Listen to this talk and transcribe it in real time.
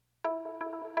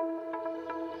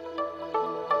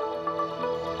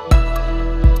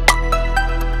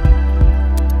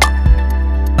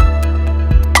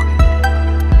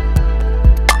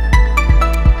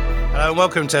and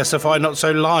welcome to SFI Not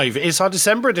So Live. It's our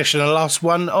December edition, the last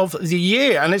one of the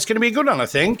year, and it's going to be a good one, I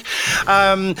think.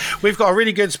 We've got a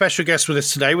really good special guest with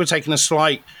us today. We're taking a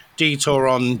slight detour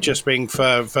on just being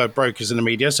for brokers in the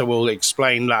media, so we'll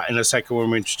explain that in a second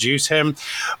when we introduce him.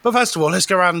 But first of all, let's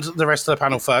go around the rest of the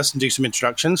panel first and do some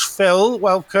introductions. Phil,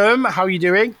 welcome. How are you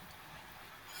doing?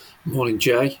 Morning,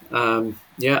 Jay.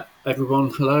 Everyone,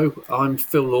 hello. I'm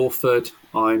Phil Lawford.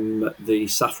 I'm the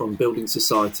Saffron Building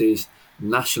Society's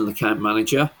National Account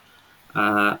Manager,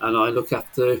 and I look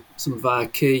after some of our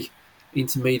key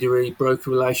intermediary broker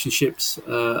relationships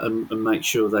and make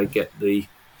sure they get the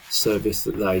service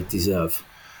that they deserve.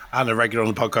 And a regular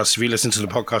on the podcast. If you listen to the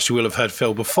podcast, you will have heard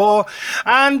Phil before.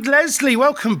 And Leslie,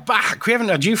 welcome back. We haven't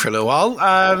had you for a little while.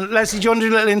 Leslie, do you want to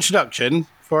do a little introduction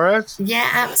for us? Yeah,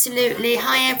 absolutely.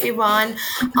 Hi, everyone.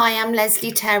 I am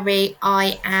Leslie Terry.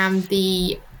 I am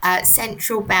the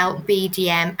Central Belt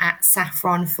BDM at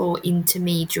Saffron for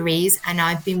intermediaries, and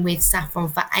I've been with Saffron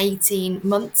for 18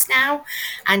 months now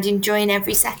and enjoying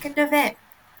every second of it.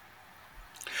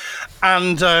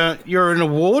 And you're an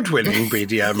award-winning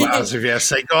BDM as of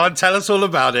yesterday. Go on, tell us all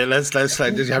about it. Let's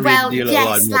did you have your little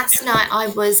line? Last night I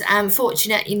was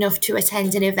fortunate enough to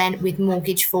attend an event with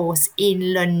Mortgage Force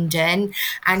in London,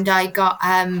 and I got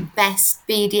Best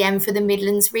BDM for the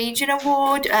Midlands Region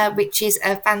Award, which is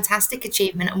a fantastic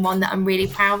achievement and one that I'm really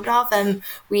proud of.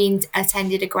 We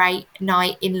attended a great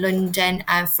night in London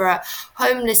for a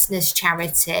homelessness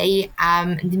charity.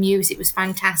 The music was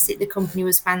fantastic. The company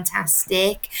was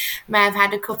fantastic. May have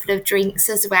had a couple of drinks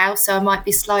as well, so I might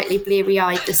be slightly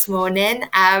bleary-eyed this morning.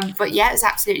 But yeah, it was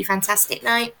absolutely fantastic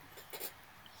night.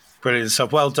 Brilliant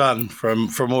stuff. Well done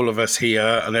from all of us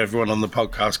here and everyone on the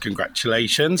podcast.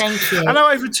 Congratulations. Thank you. And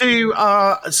now over to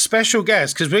our special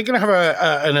guest, because we're going to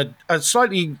have a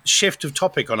slightly shift of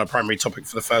topic on our primary topic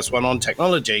for the first one on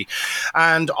technology.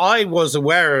 And I was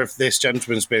aware of this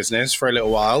gentleman's business for a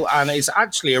little while, and it's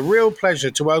actually a real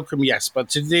pleasure to welcome Jesper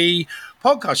to the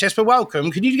podcast. Jesper,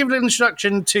 welcome. Can you give an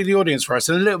introduction to the audience for us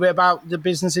and a little bit about the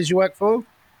businesses you work for?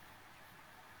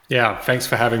 Yeah, thanks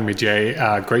for having me, Jay.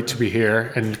 Great to be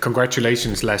here, and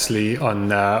congratulations, Leslie, on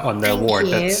the award.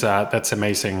 That's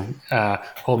amazing.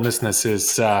 Homelessness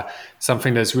is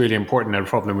something that's really important and a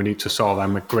problem we need to solve.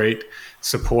 I'm a great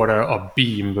supporter of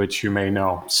Beam, which you may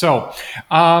know. So,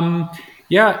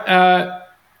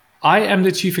 I am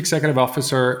the Chief Executive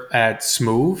Officer at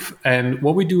Smooth, and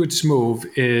what we do at Smooth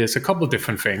is a couple of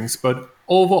different things, but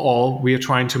overall, we are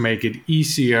trying to make it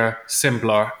easier,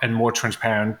 simpler, and more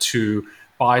transparent to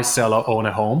buy, sell, or own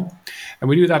a home. And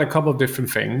we do that a couple of different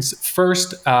things.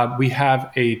 First, we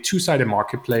have a two-sided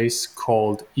marketplace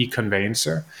called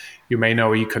eConveyancer. You may know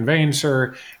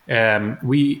eConveyancer.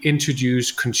 We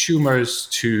introduce consumers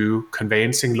to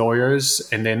conveyancing lawyers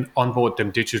and then onboard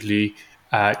them digitally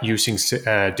using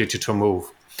Digital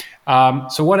Move.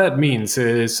 So what that means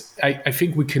is I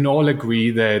think we can all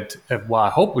agree that, I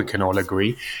hope we can all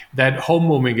agree, that home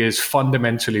moving is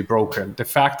fundamentally broken. The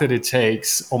fact that it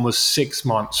takes almost 6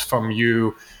 months from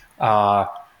you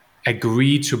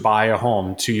agree to buy a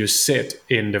home to you sit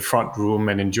in the front room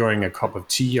and enjoying a cup of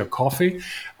tea or coffee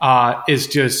is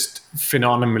just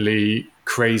phenomenally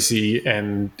crazy,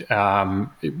 and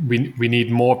we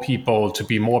need more people to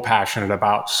be more passionate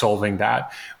about solving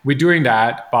that. We're doing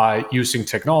that by using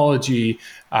technology,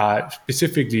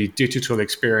 specifically digital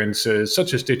experiences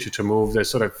such as Digital Move. The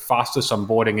sort of fastest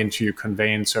onboarding into your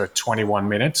conveyancer, 21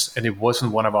 minutes, and it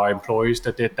wasn't one of our employees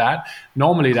that did that.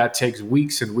 Normally that takes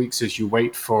weeks and weeks as you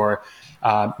wait for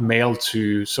mail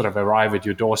to sort of arrive at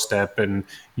your doorstep and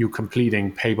you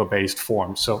completing paper-based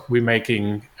forms. So we're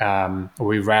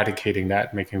eradicating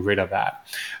that, making rid of that.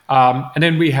 And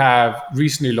then we have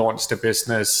recently launched a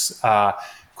business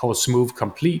called Smooth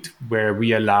Complete, where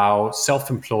we allow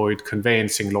self-employed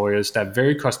conveyancing lawyers that are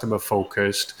very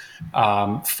customer-focused,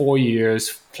 4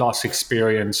 years plus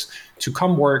experience, to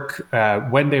come work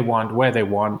when they want, where they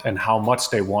want, and how much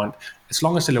they want, as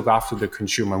long as they look after the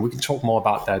consumer. And we can talk more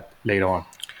about that later on.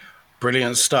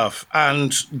 Brilliant stuff.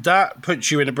 And that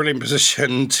puts you in a brilliant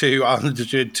position to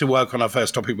work on our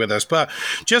first topic with us. But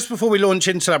just before we launch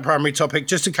into that primary topic,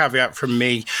 just a caveat from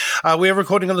me. We are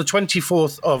recording on the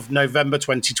 24th of November,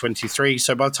 2023.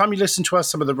 So by the time you listen to us,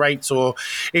 some of the rates or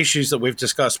issues that we've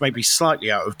discussed may be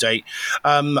slightly out of date.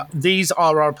 These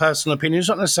are our personal opinions,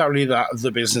 not necessarily that of the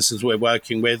businesses we're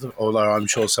working with, although I'm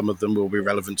sure some of them will be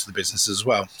relevant to the business as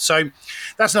well. So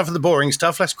that's enough of the boring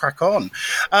stuff. Let's crack on.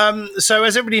 So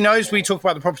as everybody knows, series, we talk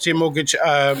about the property and mortgage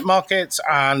markets,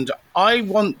 and I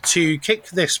want to kick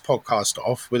this podcast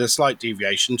off with a slight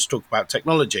deviation to talk about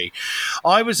technology.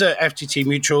 I was at FTT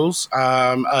Mutuals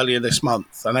earlier this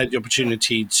month, and I had the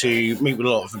opportunity to meet with a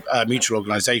lot of mutual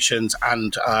organisations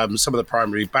and some of the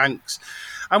primary banks,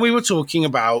 and we were talking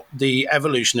about the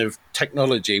evolution of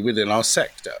technology within our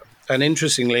sector. And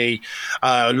interestingly,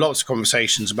 lots of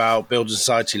conversations about building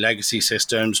society legacy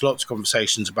systems, lots of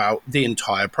conversations about the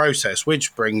entire process,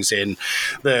 which brings in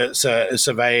the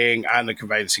surveying and the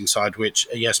conveyancing side, which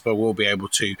Jesper will be able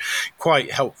to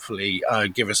quite helpfully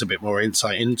give us a bit more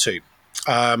insight into.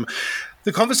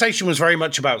 The conversation was very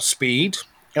much about speed.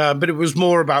 But it was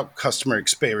more about customer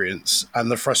experience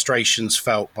and the frustrations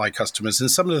felt by customers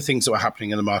and some of the things that were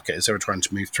happening in the market as they were trying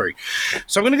to move through.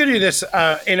 So I'm going to do this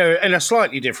in a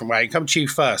slightly different way. Come to you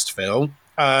first, Phil.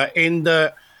 In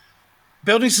the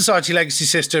building society legacy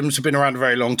systems have been around a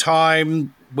very long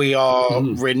time. We are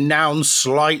renowned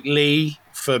slightly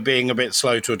for being a bit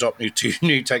slow to adopt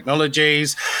new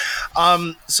technologies.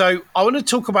 So I want to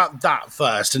talk about that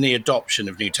first and the adoption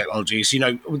of new technologies. You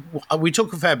know, we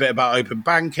talk a fair bit about open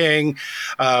banking.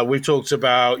 We've talked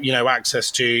about, you know, access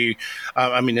to,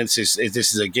 I mean, this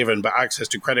is a given, but access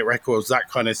to credit records, that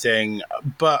kind of thing.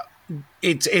 But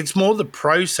it's more the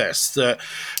process that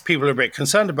people are a bit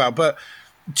concerned about. But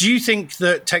do you think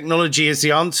that technology is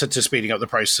the answer to speeding up the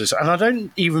process? And I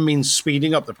don't even mean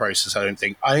speeding up the process, I don't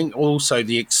think. I think also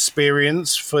the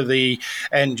experience for the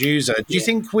end user. Do you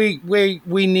think we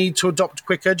need to adopt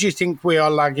quicker? Do you think we are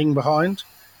lagging behind?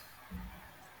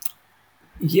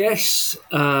 Yes,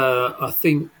 I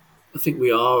think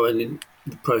we are, and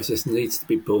the process needs to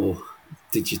be more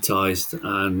digitised,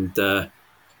 and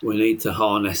we need to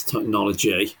harness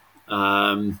technology.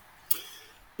 But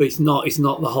it's not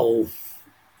the whole.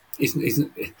 It's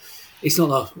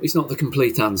not the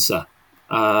complete answer.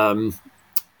 You're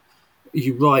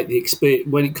right.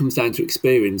 When it comes down to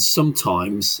experience,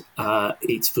 sometimes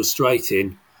it's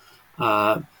frustrating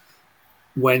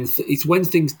when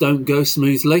things don't go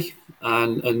smoothly,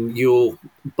 and you're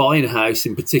buying a house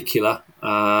in particular,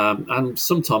 and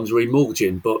sometimes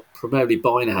remortgaging, but primarily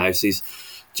buying a house is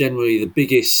generally the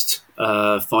biggest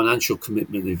financial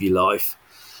commitment of your life,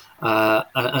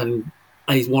 and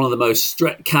is one of the most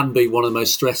can be one of the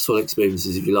most stressful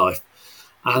experiences of your life.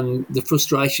 And the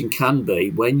frustration can be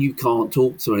when you can't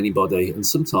talk to anybody, and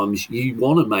sometimes you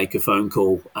want to make a phone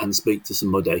call and speak to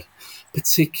somebody,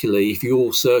 particularly if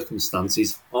your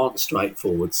circumstances aren't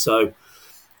straightforward. So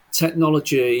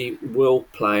technology will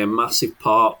play a massive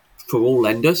part for all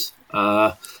lenders,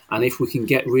 and if we can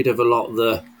get rid of a lot of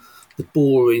the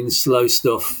boring, slow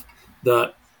stuff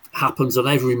that happens on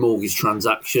every mortgage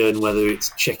transaction, whether it's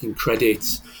checking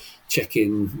credits,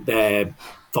 checking their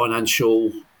financial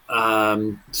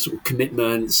sort of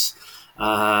commitments,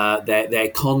 their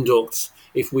conduct.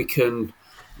 If we can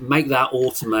make that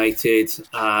automated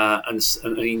and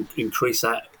increase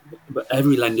that, but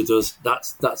every lender does,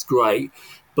 that's great.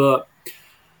 But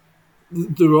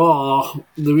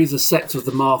there is a sector of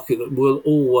the market that will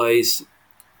always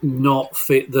not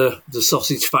fit the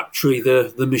sausage factory,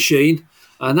 the machine.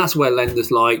 And that's where lenders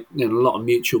like, you know, a lot of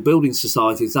mutual building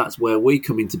societies, that's where we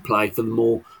come into play for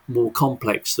the more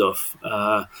complex stuff.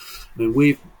 I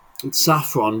mean, at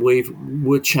Saffron,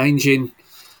 we're changing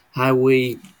how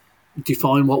we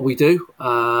define what we do.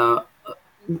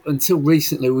 Until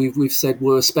recently, we've said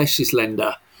we're a specialist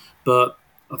lender, but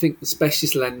I think the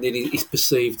specialist lending is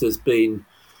perceived as being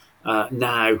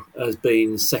now as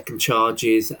being second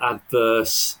charges,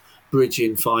 adverse,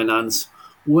 bridging finance.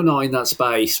 We're not in that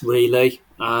space, really.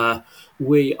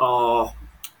 We are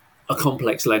a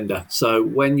complex lender. So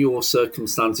when your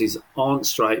circumstances aren't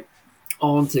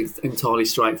entirely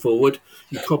straightforward,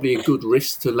 you're probably a good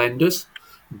risk to lenders.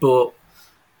 But,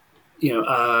 you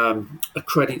know, a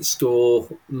credit score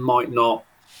might not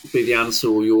be the answer,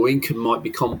 or your income might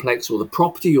be complex, or the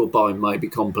property you're buying might be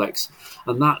complex.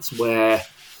 And that's where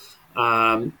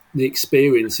the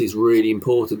experience is really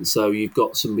important. So you've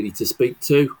got somebody to speak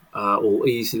to or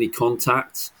easily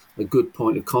contact, a good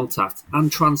point of contact,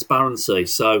 and transparency.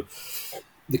 So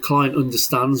the client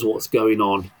understands what's going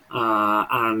on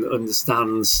and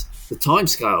understands the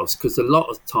timescales, because a lot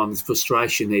of times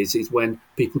frustration is when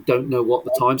people don't know what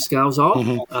the timescales are.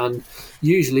 Mm-hmm. And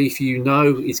usually if you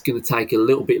know it's going to take a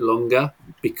little bit longer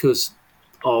because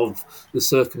of the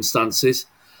circumstances,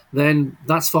 then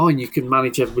that's fine. You can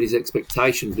manage everybody's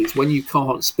expectations. It's when you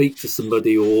can't speak to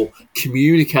somebody or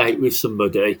communicate with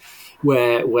somebody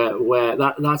where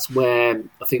that's where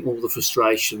I think all the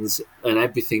frustrations and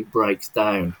everything breaks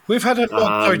down. We've had a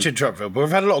lot. Sorry to interrupt, Phil, but we've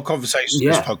had a lot of conversations in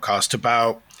this podcast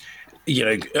about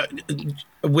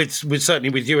with certainly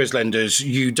with you as lenders,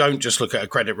 you don't just look at a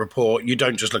credit report, you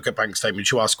don't just look at bank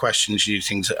statements, you ask questions, you do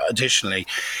things additionally.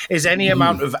 Is any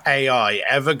amount of AI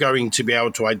ever going to be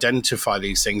able to identify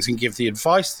these things and give the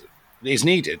advice that is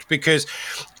needed? Because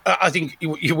I think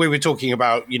we were talking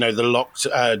about, the locked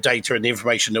data and the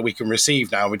information that we can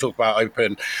receive now. We talk about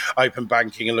open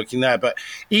banking and looking there, but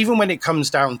even when it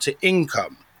comes down to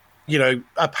income,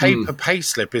 a paper pay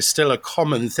slip is still a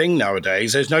common thing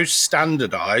nowadays. There's no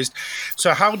standardized.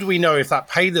 So how do we know if that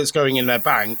pay that's going in their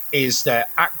bank is their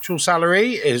actual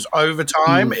salary, is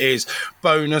overtime, is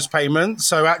bonus payments?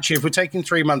 So actually, if we're taking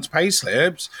 3 months pay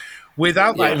slips,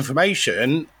 without that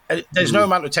information, there's no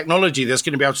amount of technology that's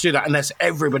going to be able to do that unless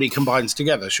everybody combines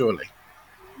together, surely.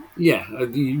 Yeah,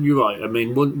 you're right. I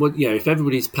mean, if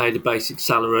everybody's paid a basic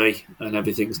salary and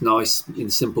everything's nice in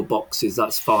simple boxes,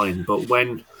 that's fine. But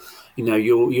when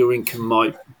your income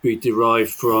might be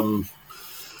derived from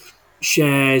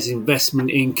shares, investment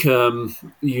income,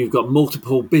 you've got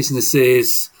multiple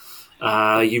businesses,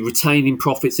 you're retaining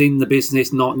profits in the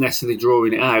business, not necessarily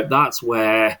drawing it out. That's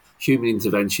where human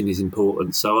intervention is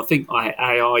important. So I think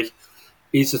AI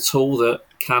is a tool that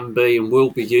can be and will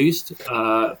be used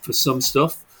for some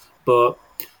stuff, but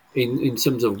in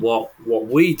terms of what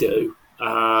we do,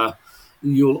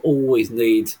 you'll always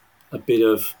need a bit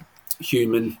of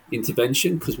human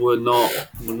intervention, because we're not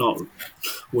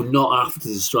after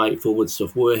the straightforward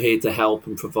stuff. We're here to help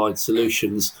and provide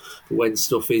solutions for when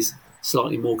stuff is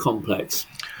slightly more complex.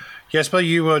 Yes, but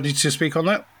you wanted to speak on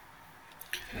that?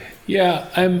 Yeah,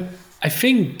 I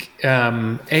think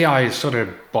AI is sort of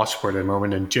buzzword at the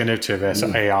moment, and generative as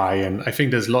AI, and I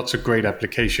think there's lots of great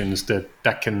applications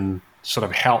that can sort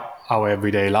of help our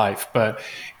everyday life. But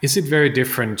is it very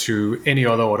different to any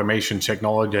other automation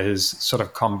technology that has sort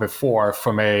of come before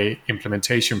from a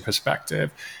implementation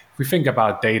perspective? If we think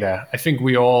about data, I think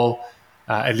we all,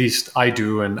 at least I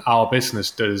do, and our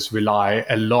business does, rely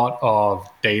a lot of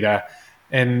data.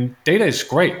 And data is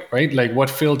great, right? Like what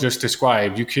Phil just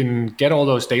described, you can get all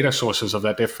those data sources of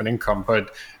that different income.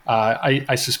 But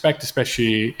I suspect,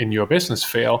 especially in your business,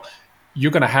 Phil, you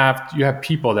have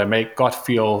people that make gut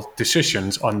feel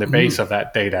decisions on the base of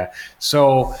that data.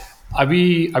 So are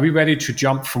we ready to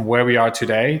jump from where we are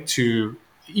today to,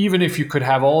 even if you could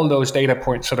have all those data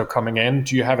points sort of coming in,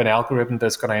 do you have an algorithm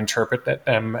that's going to interpret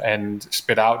them and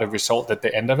spit out a result at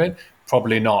the end of it?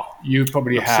 Probably not. You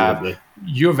probably have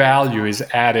your value is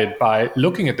added by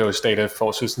looking at those data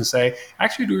sources and say,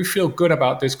 actually, do we feel good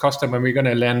about this customer? We're going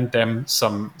to lend them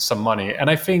some money. And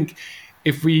I think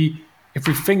if we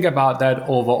think about that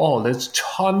overall, there's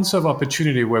tons of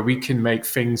opportunity where we can make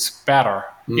things better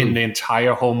in the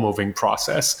entire home moving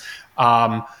process.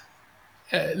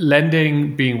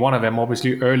 Lending being one of them,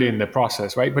 obviously early in the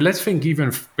process, right? But let's think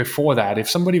even before that. If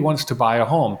somebody wants to buy a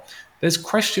home, there's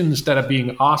questions that are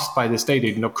being asked by the estate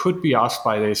agent, or could be asked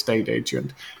by the estate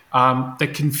agent,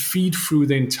 that can feed through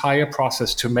the entire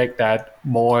process to make that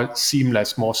more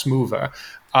seamless, more smoother.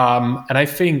 And I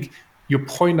think your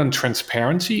point on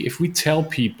transparency, if we tell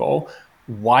people,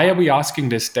 why are we asking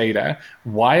this data?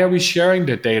 Why are we sharing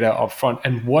the data upfront?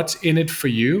 And what's in it for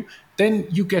you? Then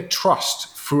you get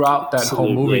trust throughout that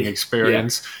whole moving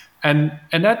experience. Yeah. And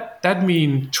that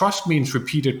trust means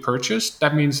repeated purchase.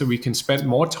 That means that we can spend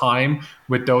more time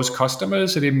with those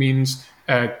customers, and it means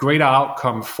a greater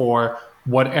outcome for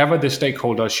whatever the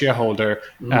stakeholder, shareholder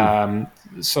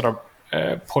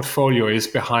portfolio is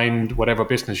behind whatever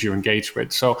business you engage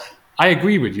with. So I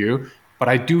agree with you, but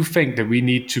I do think that we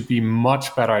need to be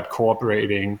much better at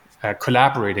collaborating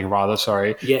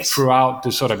throughout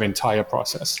the sort of entire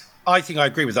process. I think I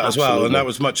agree with that as well. And that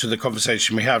was much of the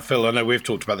conversation we had. Phil, I know we've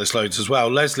talked about this loads as well.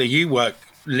 Leslie, you work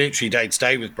literally day to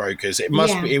day with brokers. It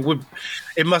must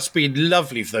be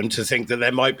lovely for them to think that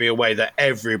there might be a way that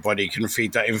everybody can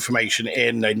feed that information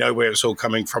in. They know where it's all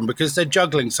coming from, because they're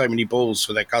juggling so many balls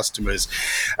for their customers.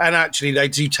 And actually, they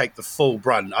do take the full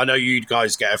brunt. I know you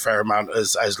guys get a fair amount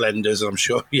as lenders, and I'm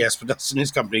sure, yes, but that's in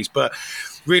his companies. But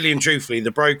really and truthfully,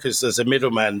 the brokers as a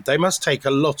middleman, they must take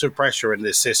a lot of pressure in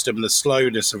this system, the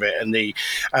slowness of it, and the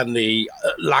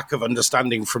lack of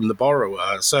understanding from the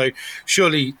borrower. So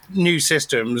surely new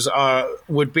systems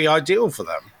would be ideal for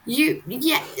them. I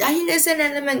think there's an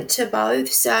element to both.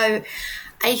 So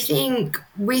I think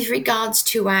with regards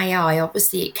to AI,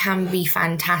 obviously it can be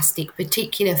fantastic,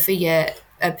 particularly for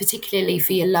particularly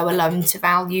for your lower loan to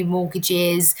value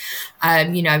mortgages,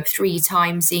 3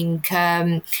 times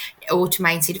income,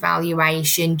 automated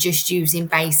valuation, just using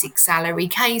basic salary,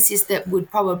 cases that would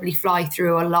probably fly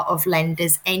through a lot of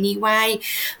lenders anyway.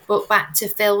 But back to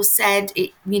Phil said,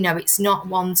 it's not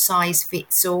one size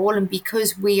fits all. And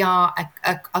because we are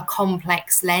a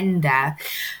complex lender,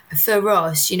 for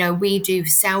us, we do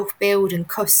self-build and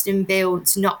custom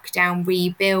builds, knockdown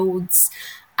rebuilds,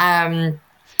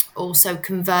 also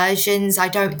conversions. I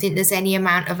don't think there's any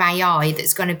amount of AI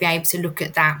that's going to be able to look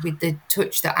at that with the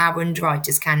touch that our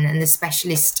underwriters can, and the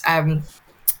specialist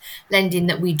lending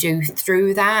that we do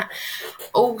through that.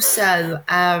 Also,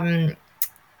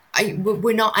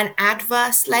 we're not an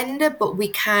adverse lender, but we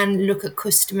can look at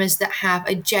customers that have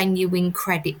a genuine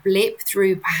credit blip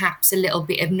through perhaps a little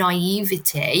bit of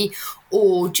naivety,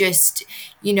 or just,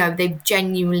 they've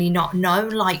genuinely not known,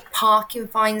 like parking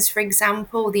fines, for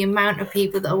example. The amount of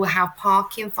people that will have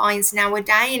parking fines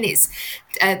nowadays, and it's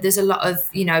there's a lot of,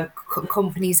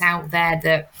 companies out there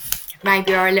that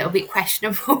maybe are a little bit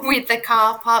questionable with the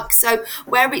car park. So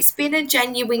where it's been a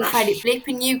genuine credit blip,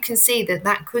 and you can see that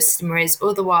customer is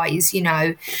otherwise,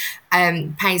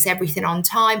 pays everything on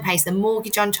time, pays the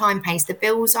mortgage on time, pays the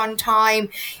bills on time,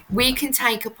 we can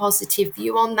take a positive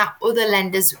view on that. Other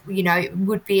lenders, it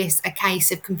would be a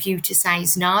case of computer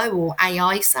says no, or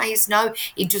AI says no,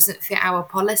 it doesn't fit our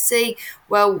policy.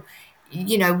 Well,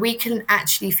 we can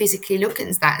actually physically look at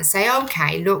that and say,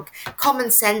 okay, look, common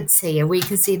sense here. We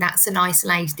can see that's an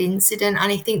isolated incident.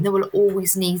 And I think there will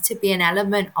always need to be an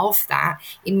element of that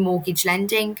in mortgage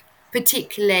lending,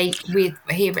 particularly with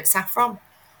here at Saffron.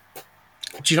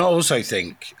 Do you not also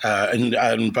think,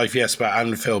 and both Jesper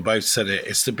and Phil both said it,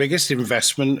 it's the biggest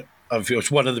investment of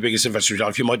yours, one of the biggest investments of your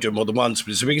life. You might do it more than once,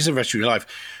 but it's the biggest investment of your life.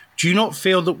 Do you not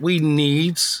feel that we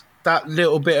need that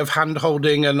little bit of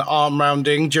hand-holding and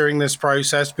arm-rounding during this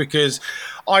process? Because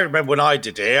I remember when I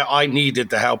did it, I needed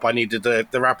the help, I needed the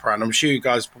wraparound. I'm sure you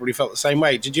guys probably felt the same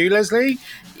way. Did you, Leslie?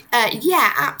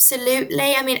 Yeah,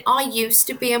 absolutely. I mean, I used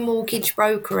to be a mortgage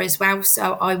broker as well.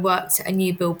 So I worked at a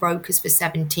new build brokers for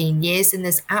 17 years, and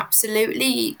there's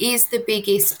absolutely is the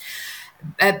biggest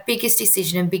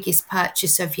decision and biggest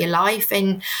purchase of your life.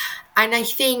 And I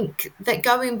think that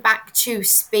going back to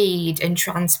speed and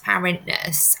transparency,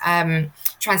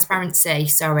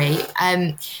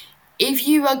 if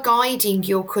you are guiding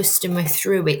your customer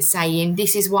through it, saying,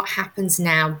 this is what happens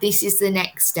now, this is the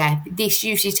next step, this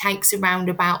usually takes around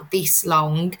about this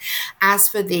long, as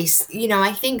for this,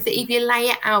 I think that if you lay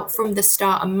it out from the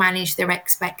start and manage their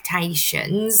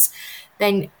expectations,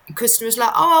 then customers are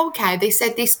like, oh, okay, they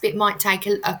said this bit might take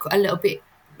a little bit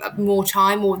more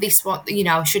time, or this one,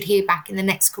 I should hear back in the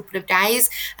next couple of days,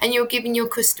 and you're giving your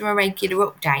customer regular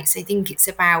updates. I think it's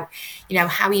about,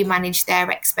 how you manage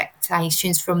their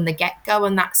expectations from the get-go,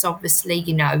 and that's obviously,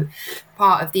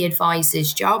 part of the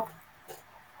advisor's job.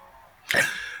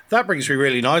 That brings me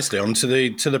really nicely onto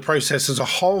the process as a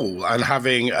whole, and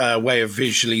having a way of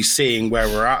visually seeing where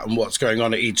we're at and what's going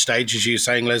on at each stage. As you were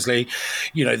saying, Leslie,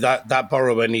 that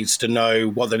borrower needs to know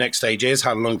what the next stage is,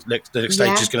 how long the next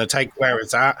stage is going to take, where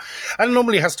it's at, and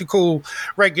normally has to call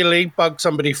regularly, bug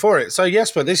somebody for it. So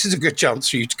yes, but this is a good chance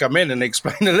for you to come in and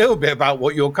explain a little bit about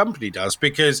what your company does,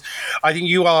 because I think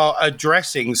you are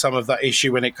addressing some of that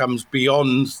issue when it comes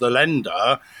beyond the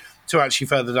lender to actually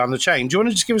further down the chain. Do you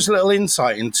want to just give us a little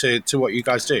insight into what you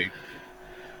guys do?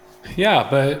 Yeah,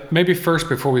 but maybe first,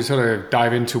 before we sort of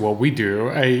dive into what we do,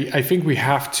 I think we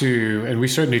have to, and we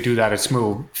certainly do that at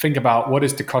Smooth, think about what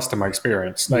is the customer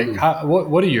experience? Like,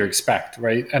 what do you expect,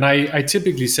 right? And I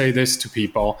typically say this to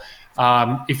people.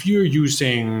 If you're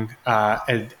using a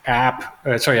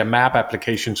map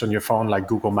applications on your phone, like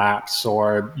Google Maps,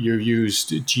 or you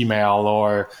used Gmail,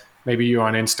 or maybe you're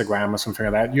on Instagram or something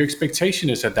like that, your expectation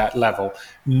is at that level.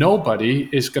 Nobody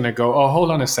is going to go, oh,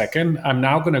 hold on a second, I'm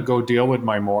now going to go deal with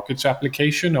my mortgage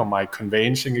application or my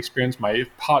conveyancing experience, my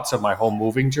parts of my whole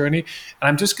moving journey, and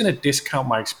I'm just going to discount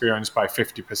my experience by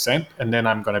 50%, and then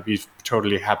I'm going to be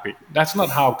totally happy. That's not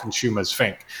how consumers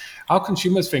think. How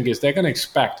consumers think is they're going to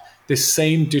expect the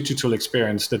same digital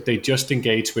experience that they just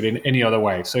engaged with in any other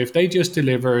way. So if they just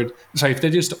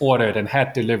ordered and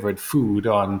had delivered food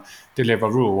on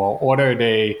Deliveroo, or ordered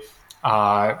a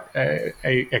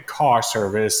car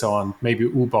service on maybe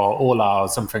Uber or Ola or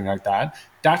something like that,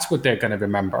 that's what they're going to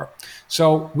remember.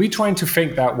 So we're trying to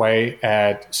think that way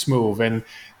at Smooth. And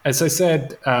as I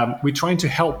said, we're trying to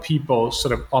help people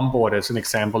sort of onboard, as an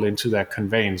example, into their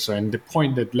conveyancer. And the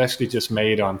point that Leslie just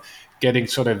made on getting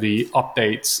sort of the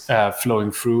updates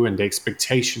flowing through and the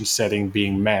expectation setting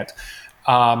being met.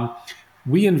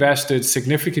 we invested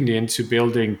significantly into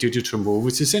building Digital Move,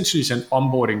 which essentially is an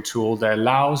onboarding tool that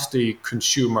allows the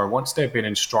consumer, once they've been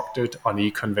instructed on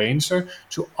e-conveyancer,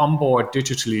 to onboard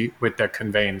digitally with their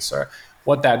conveyancer.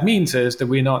 What that means is that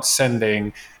we're not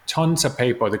sending tons of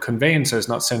paper, the conveyancer is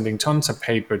not sending tons of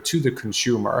paper to the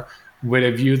consumer with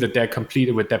a view that they're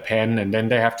completed with their pen, and then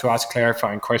they have to ask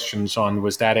clarifying questions on,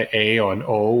 was that an A or an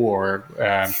O, or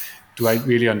do I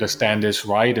really understand this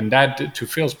right? And that, to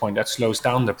Phil's point, that slows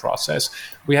down the process.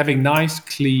 We're having nice,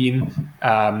 clean,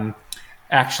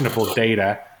 actionable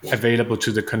data available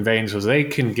to the conveyancer, so they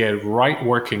can get right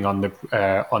working on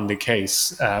the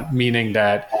case, meaning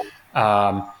that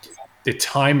the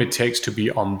time it takes to be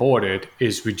onboarded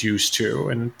is reduced too.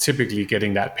 And typically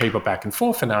getting that paper back and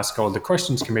forth and ask all the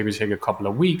questions can maybe take a couple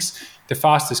of weeks. The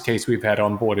fastest case we've had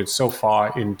onboarded so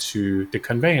far into the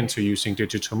conveyancer using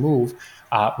Digital Move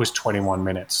was 21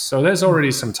 minutes. So there's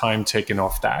already some time taken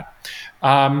off that.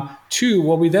 Two,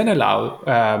 what we then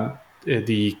allow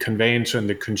the conveyancer and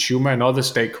the consumer and other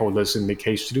stakeholders in the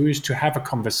case to do is to have a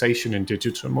conversation in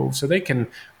Digital Move. So they can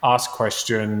ask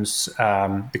questions,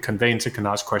 the conveyancer can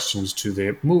ask questions to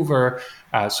the mover.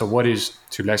 So what is,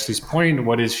 to Leslie's point,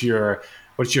 what's your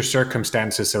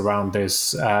circumstances around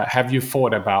this? Have you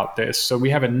thought about this? So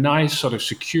we have a nice sort of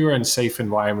secure and safe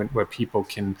environment where people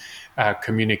can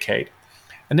communicate.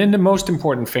 And then the most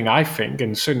important thing, I think,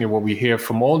 and certainly what we hear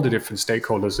from all the different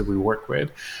stakeholders that we work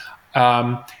with,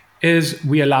 is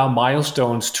we allow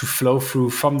milestones to flow through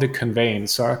from the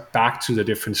conveyancer back to the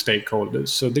different stakeholders.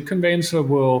 So the conveyancer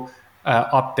will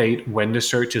update when the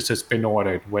searches has been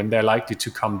ordered, when they're likely to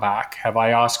come back. Have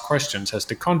I asked questions? Has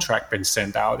the contract been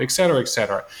sent out? Et cetera, et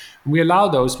cetera. And we allow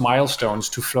those milestones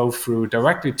to flow through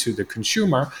directly to the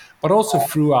consumer, but also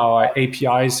through our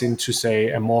APIs into,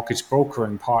 say, a mortgage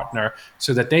brokering partner,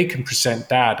 so that they can present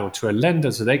that, or to a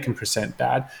lender so they can present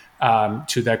that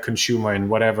to their consumer in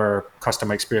whatever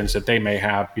customer experience that they may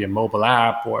have, be a mobile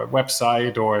app or a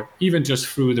website, or even just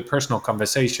through the personal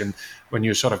conversation when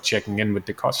you're sort of checking in with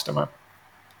the customer.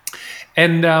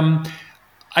 And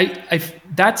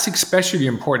that's especially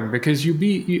important because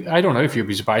I don't know if you'd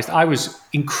be surprised. I was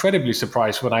incredibly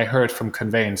surprised when I heard from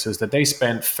conveyancers that they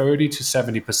spent 30 to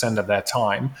 70% of their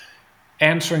time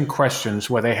answering questions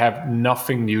where they have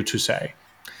nothing new to say.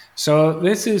 So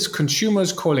this is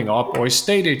consumers calling up or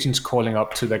estate agents calling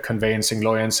up to their conveyancing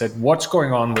lawyer and said, what's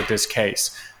going on with this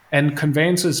case? And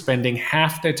conveyancers spending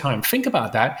half their time, think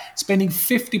about that, spending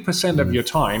 50% of your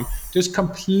time just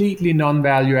completely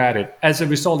non-value added as a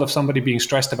result of somebody being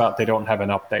stressed about they don't have an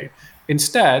update.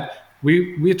 Instead,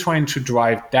 we're trying to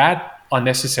drive that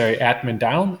unnecessary admin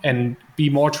down and be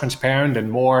more transparent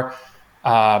and more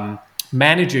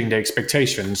managing the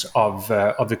expectations of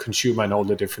the consumer and all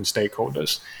the different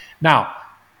stakeholders. Now,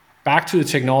 back to the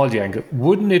technology angle.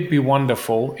 Wouldn't it be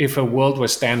wonderful if a world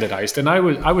was standardized? And I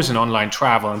was in online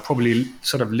travel and probably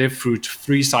sort of lived through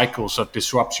 3 cycles of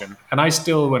disruption. And I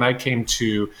still, when I came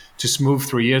to Smooth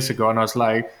 3 years ago, and I was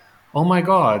like, oh my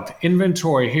God,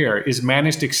 inventory here is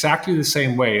managed exactly the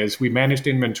same way as we managed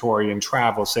inventory in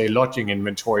travel, say lodging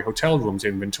inventory, hotel rooms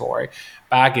inventory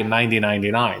back in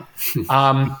 1999.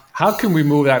 How can we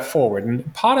move that forward?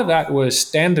 And part of that was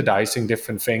standardizing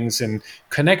different things and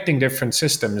connecting different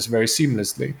systems very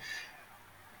seamlessly.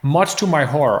 Much to my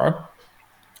horror,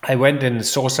 I went and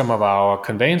saw some of our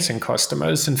conveyancing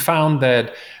customers and found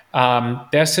that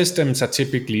their systems are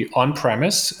typically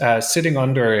on-premise, sitting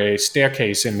under a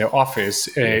staircase in the office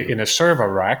in a server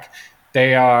rack.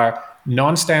 They are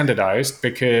non-standardized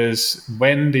because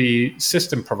when the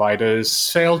system providers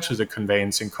sell to the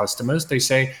conveyancing customers, they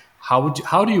say,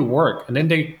 how do you work? And then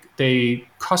they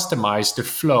customize the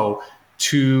flow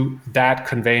to that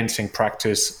conveyancing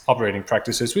practice, operating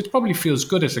practices, which probably feels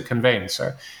good as a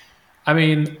conveyancer. I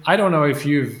mean, I don't know if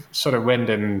you've sort of went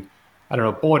and, I don't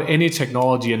know, bought any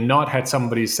technology and not had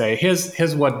somebody say,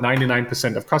 here's what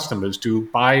 99% of customers do,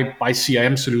 buy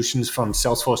CRM solutions from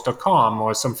Salesforce.com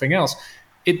or something else.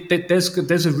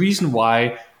 There's a reason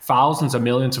why thousands of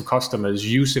millions of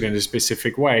customers use it in a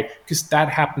specific way, because that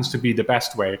happens to be the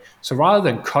best way. So rather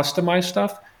than customize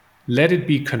stuff, let it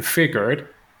be configured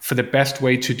for the best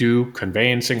way to do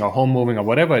conveyancing or home moving or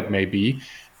whatever it may be.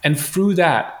 And through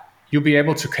that, you'll be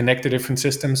able to connect the different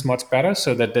systems much better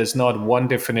so that there's not one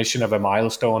definition of a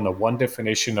milestone or one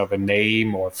definition of a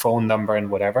name or phone number and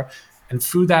whatever. And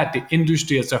through that, the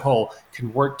industry as a whole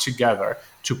can work together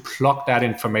to plug that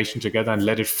information together and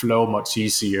let it flow much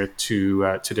easier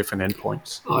to different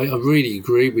endpoints. I really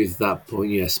agree with that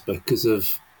point, yes, because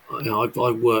of I've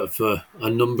worked for a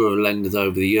number of lenders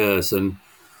over the years, and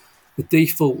the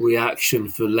default reaction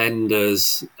for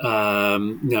lenders,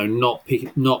 not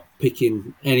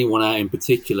picking anyone out in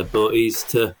particular, but is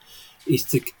the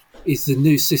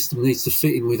new system needs to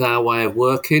fit in with our way of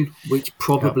working, which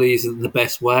probably isn't the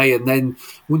best way. And then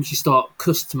once you start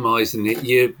customizing it,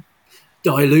 you're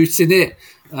diluting it.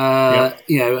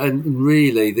 And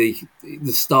really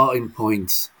the starting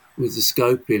point with the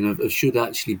scoping of should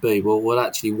actually be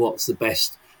actually what's the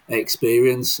best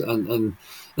experience, and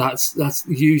that's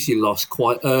usually lost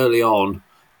quite early on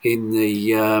in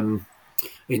the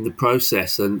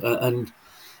process, and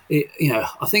it,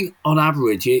 I think on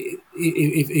average,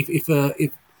 if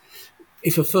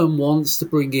a firm wants to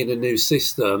bring in a new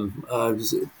system,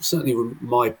 certainly with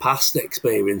my past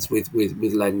experience with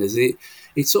lenders,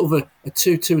 it's sort of a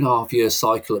 2.5 year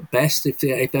cycle at best if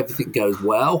everything goes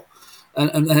well,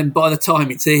 and then by the time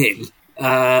it's in,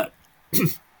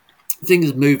 things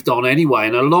have moved on anyway,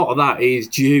 and a lot of that is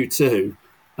due to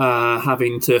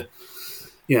having to,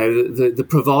 the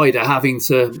provider having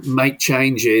to make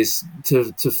changes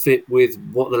to fit with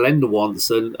what the lender wants,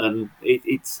 and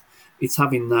it's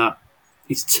having that,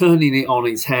 it's turning it on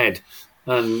its head,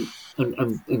 and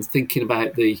thinking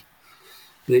about the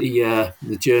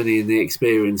journey and the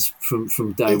experience from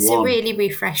day one. It's a really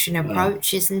refreshing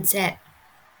approach, isn't it?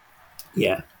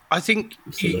 Yeah. I think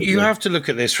Absolutely. you have to look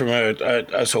at this from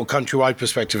a sort of countrywide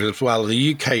perspective as well.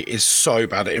 The UK is so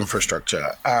bad at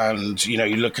infrastructure, and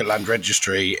you look at land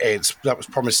registry. That was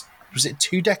promised. Was it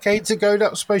 2 decades ago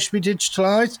that was supposed to be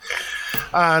digitalised,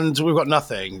 and we've got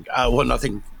nothing.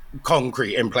 Nothing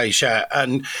concrete in place yet.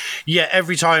 And yet,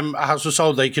 every time a house was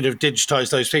sold, they could have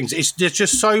digitised those things. There's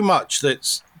just so much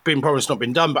that's been promised, not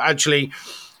been done. But actually,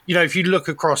 if you look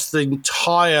across the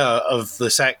entire of the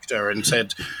sector and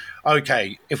said,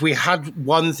 okay, if we had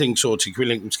one thing sorted, can we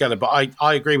link them together? But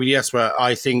I agree with Jesper.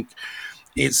 I think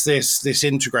it's this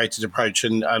integrated approach,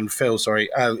 and Phil, sorry,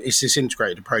 it's this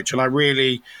integrated approach, and I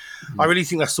really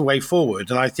think that's the way forward.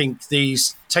 And I think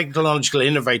these technological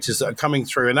innovators that are coming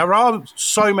through, and there are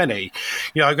so many.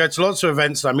 I go to lots of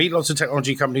events and I meet lots of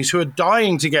technology companies who are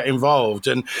dying to get involved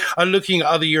and are looking at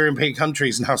other European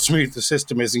countries and how smooth the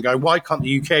system is, and go, why can't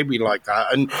the UK be like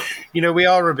that? And we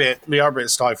are a bit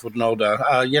stifled and older.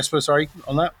 Jesper, sorry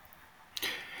on that.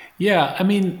 Yeah, I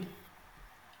mean,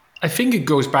 I think it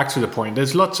goes back to the point.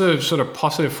 There's lots of sort of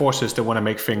positive forces that want to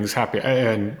make things happy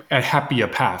and a happier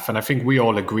path, and I think we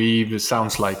all agree. It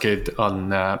sounds like it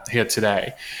on here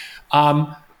today.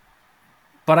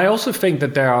 But I also think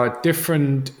that there are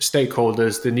different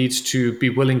stakeholders that needs to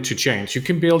be willing to change. You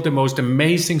can build the most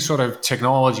amazing sort of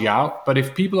technology out, but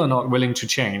if people are not willing to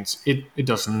change, it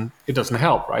doesn't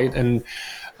help, right? And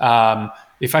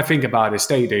if I think about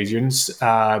estate agents,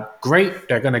 great,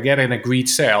 they're going to get an agreed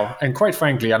sale. And quite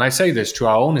frankly, and I say this to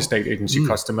our own estate agency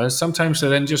customers, sometimes they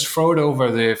then just throw it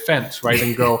over the fence, right?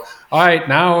 And go, all right,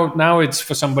 now it's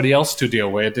for somebody else to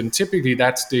deal with. And typically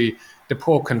that's the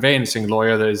poor conveyancing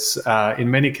lawyer that is, in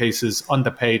many cases,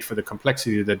 underpaid for the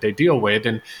complexity that they deal with.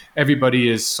 And everybody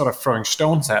is sort of throwing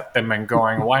stones at them and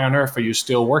going, why on earth are you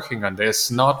still working on this?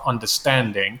 Not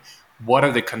understanding what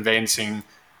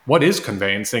is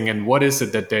conveyancing and what is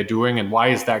it that they're doing and why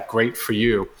is that great for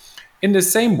you? In the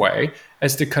same way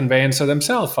as the conveyancer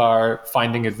themselves are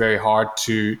finding it very hard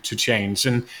to change.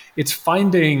 And it's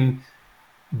finding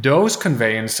those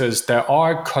conveyancers that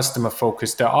are customer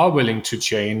focused, that are willing to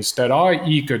change, that are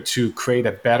eager to create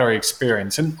a better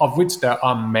experience, and of which there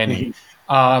are many,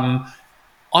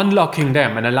 unlocking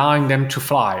them and allowing them to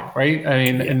fly, right? I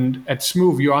mean, and at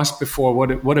Smooth, you asked before,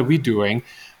 what are we doing?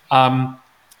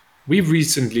 We've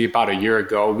recently, about a year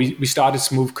ago, we started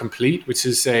Smooth Complete, which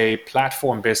is a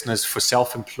platform business for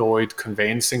self-employed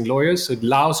conveyancing lawyers. It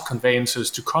allows conveyancers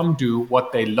to come do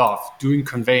what they love, doing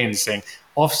conveyancing,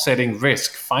 offsetting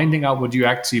risk, finding out what you're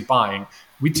actually buying.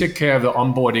 We take care of the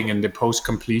onboarding and the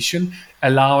post-completion,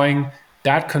 allowing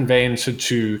that conveyancer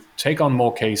to take on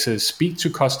more cases, speak to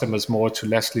customers more, to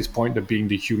Leslie's point of being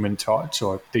the human touch.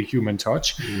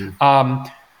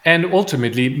 And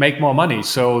ultimately make more money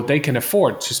so they can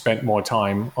afford to spend more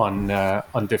time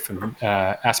on different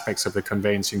aspects of the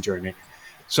conveyancing journey.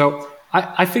 So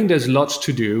I think there's lots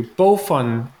to do, both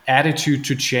on attitude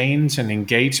to change and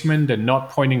engagement and not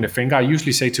pointing the finger. I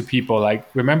usually say to people, like,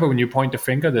 remember when you point the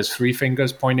finger, there's 3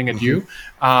 fingers pointing at you.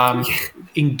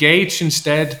 Engage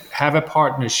instead, have a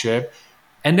partnership.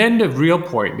 And then the real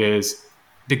point is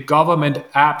the government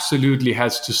absolutely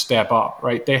has to step up,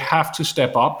 right? They have to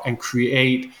step up and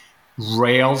create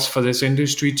rails for this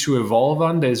industry to evolve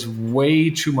on. There's way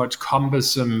too much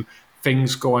cumbersome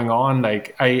things going on.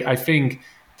 Like I think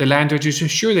the land registry,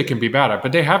 sure, they can be better,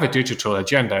 but they have a digital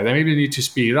agenda. They maybe need to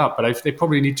speed it up, but they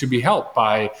probably need to be helped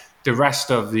by the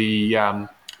rest of the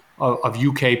of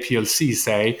UK PLC,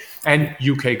 say, and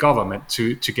UK government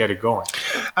to get it going.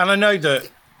 And I know that,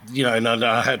 and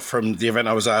I heard from the event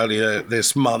I was at earlier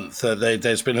this month that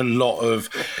there's been a lot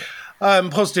of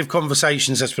positive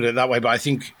conversations, let's put it that way. But I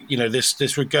think,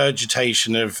 this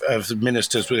regurgitation of the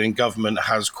ministers within government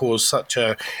has caused such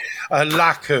a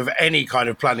lack of any kind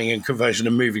of planning and conversion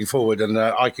and moving forward. And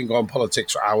I can go on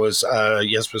politics for hours,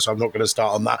 yes, but I'm not going to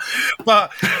start on that.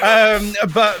 But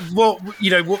what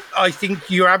I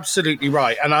think you're absolutely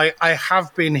right. And I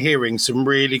have been hearing some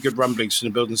really good rumblings from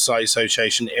the Building Society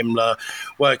Association, IMLA,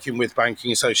 working with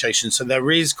banking associations. So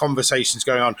there is conversations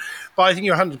going on. But I think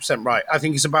you're 100% right. I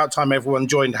think it's about time everyone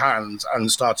joined hands and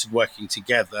started working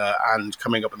together and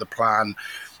coming up with a plan,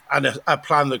 and a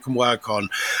plan that can work on,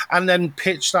 and then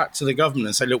pitch that to the government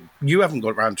and say, look, you haven't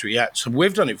got around to it yet, so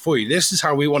we've done it for you. This is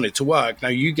how we want it to work. Now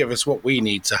you give us what we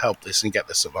need to help this and get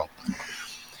this along.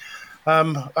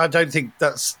 I don't think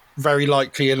that's very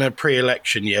likely in a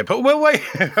pre-election year, but we'll wait,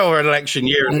 or an election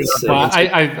year. Well,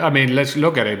 I mean, let's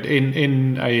look at it.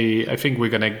 I think we're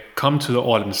going to come to the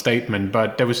autumn statement,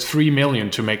 but there was 3 million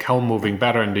to make home moving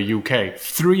better in the UK.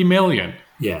 3 million.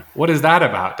 Yeah. What is that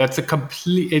about? That's a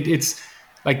complete. It's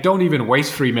like, don't even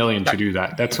waste 3 million to do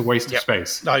that. That's a waste of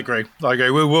space. I agree.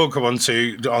 We will come on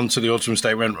to the autumn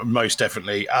statement, most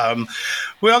definitely.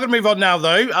 We are going to move on now,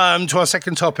 though, to our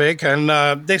second topic.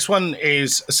 And this one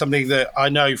is something that I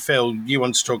know, Phil, you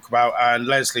want to talk about. And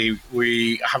Leslie,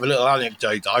 we have a little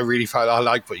anecdote that I really found. I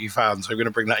like what you found, so I'm going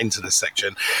to bring that into this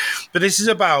section. But this is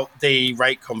about the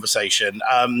rate conversation.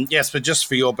 Yes, but just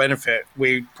for your benefit,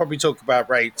 we probably talk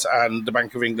about rates and the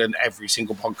Bank of England every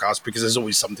single podcast because there's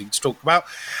always something to talk about.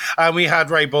 We had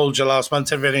Ray Bolger last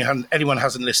month. If anyone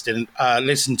hasn't listened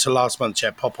to last month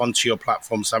yet, pop onto your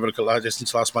platforms to have a look at listen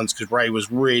to last month, because Ray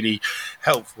was really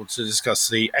helpful to discuss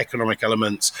the economic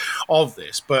elements of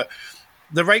this. But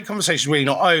the rate conversation is really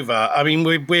not over. I mean,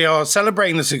 we are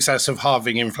celebrating the success of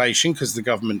halving inflation because the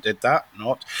government did that,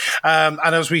 and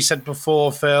as we said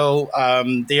before, Phil,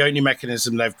 the only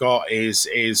mechanism they've got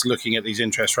is looking at these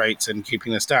interest rates and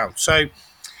keeping us down. So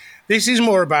this is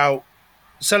more about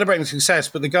celebrating success,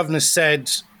 but the governor said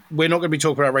we're not going to be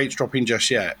talking about rates dropping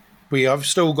just yet. We have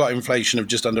still got inflation of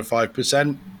just under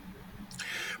 5%.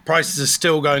 Prices are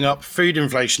still going up. Food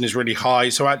inflation is really high.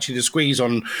 So actually the squeeze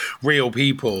on real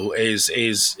people is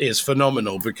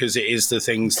phenomenal, because it is the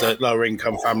things that lower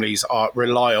income families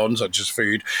rely on, such as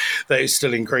food, that is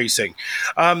still increasing.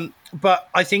 But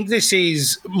I think this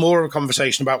is more of a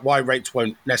conversation about why rates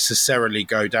won't necessarily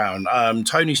go down.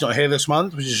 Tony's not here this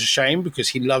month, which is a shame, because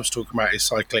he loves talking about his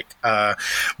cyclic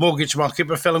mortgage market.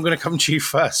 But Phil, I'm going to come to you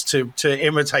first to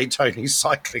imitate Tony's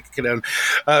cyclic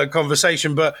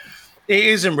conversation. But it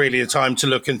isn't really a time to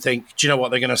look and think, do you know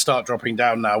what, they're going to start dropping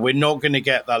down now. We're not going to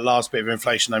get that last bit of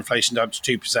inflation down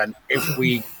to 2% if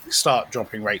we start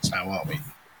dropping rates now, aren't we?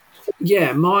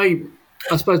 Yeah,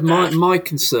 I suppose my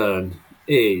concern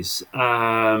is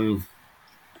there's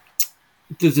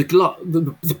a lot.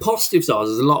 The positives are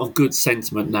there's a lot of good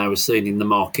sentiment now we're seeing in the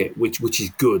market, which is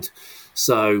good.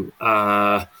 So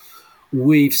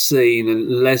we've seen, and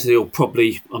Leslie will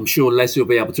I'm sure Leslie will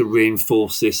be able to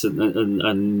reinforce this and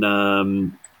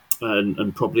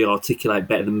probably articulate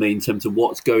better than me in terms of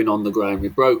what's going on the ground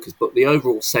with brokers. But the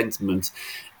overall sentiment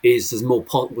is there's more.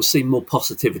 We're seeing more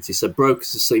positivity. So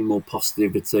brokers are seeing more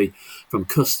positivity from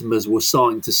customers. We're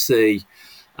starting to see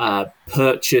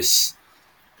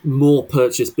more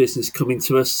purchase business coming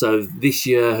to us. So this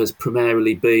year has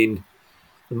primarily been,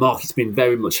 the market's been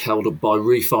very much held up by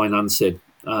refinancing.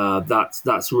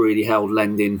 That's really held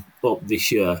lending up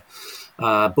this year.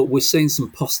 But we're seeing some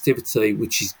positivity,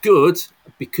 which is good,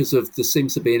 because there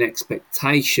seems to be an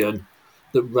expectation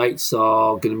that rates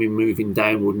are going to be moving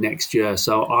downward next year.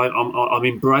 So I'm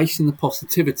embracing the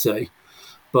positivity,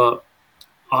 but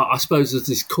I suppose there's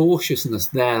this cautiousness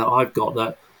there that I've got,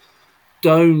 that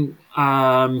don't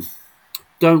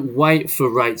wait for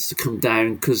rates to come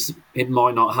down, because it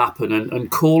might not happen. And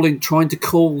trying to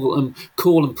call and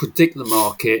predict the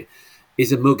market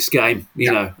is a mug's game.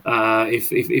 You know,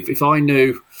 if I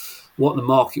knew what the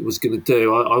market was going to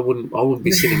do, I wouldn't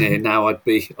be sitting here now. I'd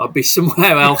be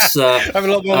somewhere else. Have a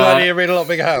lot more money and read a lot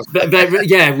bigger house. With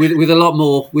a lot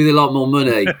more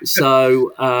money.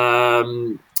 So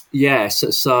and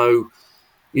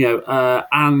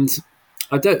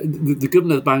the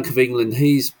governor of the Bank of England,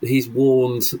 he's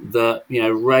warned that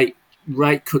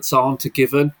rate cuts aren't a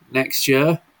given next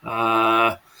year.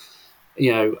 And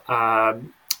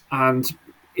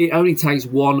it only takes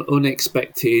one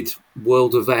unexpected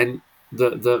world event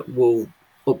that will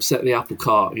upset the apple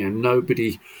cart.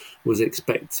 Nobody was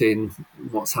expecting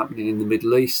what's happening in the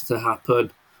Middle East to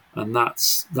happen, and that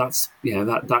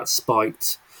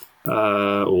spiked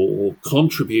or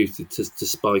contributed to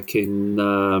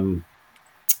spiking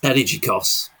energy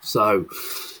costs. So,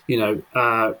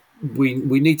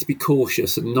 we need to be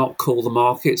cautious and not call the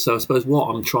market. So I suppose what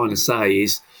I'm trying to say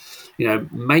is,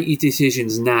 make your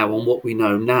decisions now on what we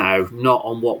know now, not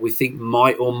on what we think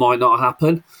might or might not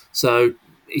happen. So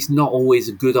it's not always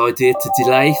a good idea to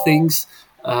delay things.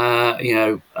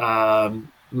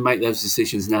 Make those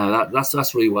decisions now.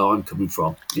 That's really where I'm coming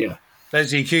from. Yeah.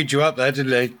 Leslie queued you up there,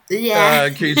 didn't he? Yeah.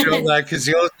 Queued you up there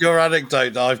because your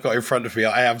anecdote that I've got in front of me,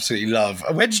 I absolutely love.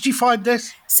 Where did you find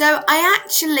this? So I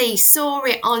actually saw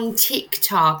it on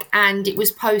TikTok, and it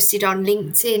was posted on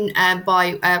LinkedIn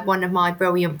by one of my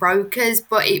brilliant brokers,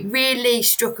 but it really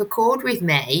struck a chord with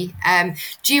me.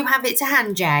 Do you have it to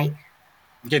hand, Jay?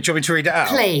 Yeah, do you want me to read it out?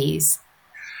 Please.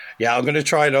 Yeah, I'm going to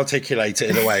try and articulate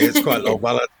it in a way. It's quite long, but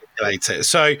I'll articulate it.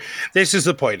 So this is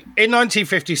the point. In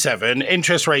 1957,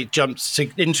 interest rates jumped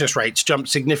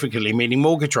significantly, meaning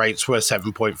mortgage rates were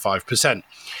 7.5%.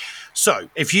 So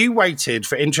if you waited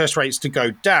for interest rates to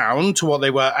go down to what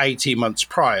they were 18 months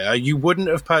prior, you wouldn't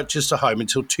have purchased a home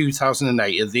until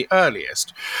 2008 at the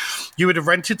earliest. You would have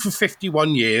rented for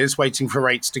 51 years, waiting for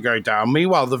rates to go down.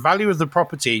 Meanwhile, the value of the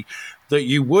property that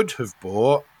you would have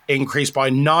bought increased by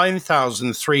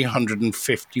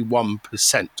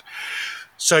 9,351%.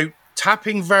 So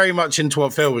tapping very much into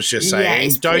what Phil was just saying,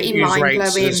 don't use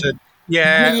rates as a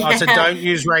I said don't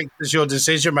use rates as your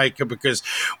decision maker, because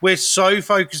we're so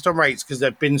focused on rates because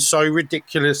they've been so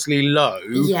ridiculously low,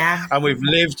 and we've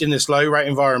lived in this low rate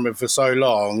environment for so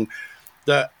long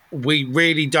that we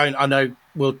really don't. I know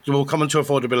we'll come onto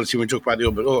affordability when we talk about the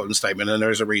Autumn statement, and there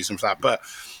is a reason for that, but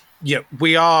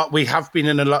we have been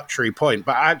in a luxury point,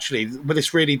 but actually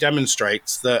this really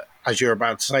demonstrates that, as you're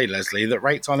about to say, Leslie, that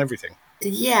rates aren't everything.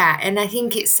 Yeah, and I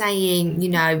think it's saying,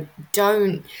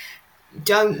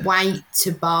 don't wait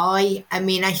to buy. I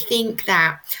mean, I think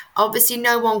that obviously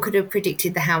no one could have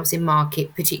predicted the housing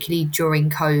market, particularly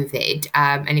during COVID,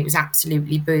 and it was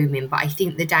absolutely booming. But I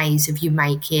think the days of you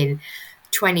making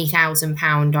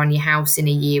 £20,000 on your house in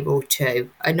a year or two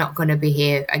are not going to be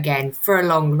here again for a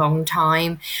long, long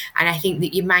time. And I think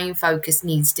that your main focus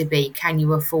needs to be, can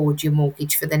you afford your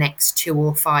mortgage for the next 2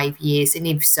 or 5 years? And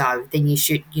if so, then you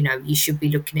should be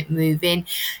looking at moving.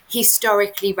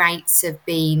 Historically, rates have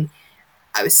been,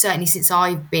 certainly since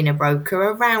I've been a broker,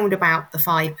 around about the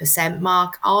 5%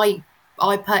 mark. I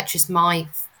purchased my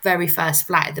very first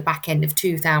flat at the back end of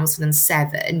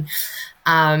 2007,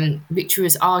 which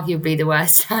was arguably the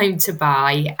worst time to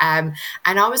buy. And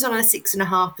I was on a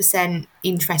 6.5%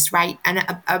 interest rate, and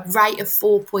a rate of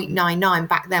 4.99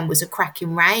 back then was a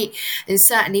cracking rate. And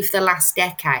certainly for the last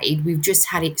decade, we've just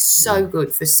had it so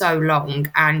good for so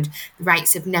long, and the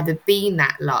rates have never been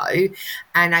that low.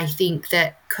 And I think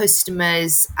that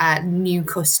customers, new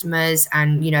customers,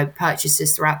 and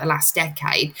purchasers throughout the last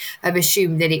decade have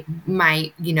assumed that it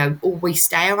may always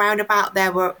stay around about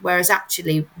there, whereas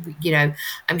actually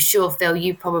I'm sure, Phil,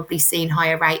 you've probably seen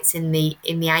higher rates in the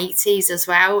 80s as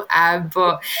well,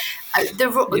 but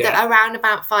around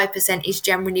about 5% is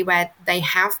generally where they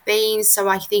have been. So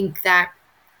I think that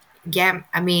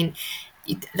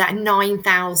that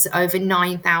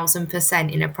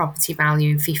 9,000% in a property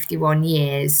value in 51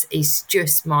 years is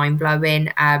just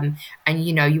mind-blowing. And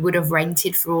you would have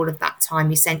rented for all of that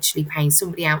time, essentially paying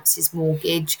somebody else's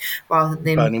mortgage rather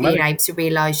than being able to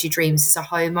realise your dreams as a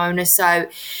homeowner. So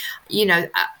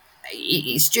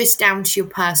it's just down to your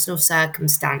personal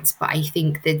circumstance. But I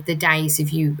think that the days of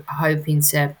you hoping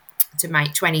to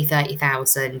make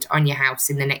 20,000-30,000 on your house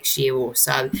in the next year or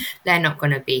so, they're not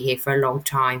going to be here for a long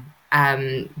time.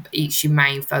 Your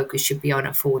main focus should be on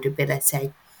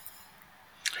affordability.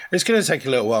 It's going to take a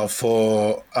little while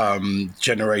for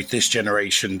this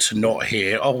generation to not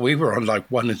hear, we were on like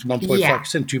 1.5%,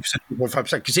 2%,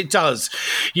 2.5%, because it does.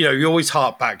 You always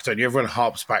harp back, don't you? Everyone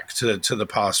harps back to the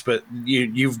past, but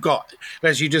you've got,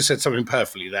 as you just said something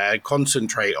perfectly there,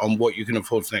 concentrate on what you can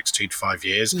afford for the next 2 to 5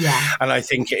 years. Yeah. And I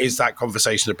think it is that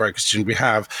conversation that brokers should we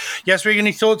have. Yes, Regan,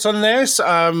 any thoughts on this?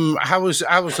 How was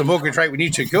the mortgage rate when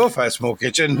you took your first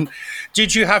mortgage? And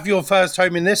did you have your first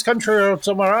home in this country or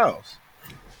somewhere else?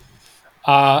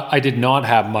 I did not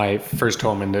have my first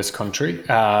home in this country,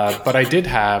 but I did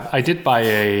buy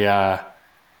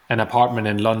an apartment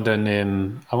in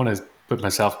London I want to put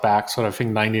myself back, sort of, I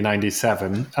think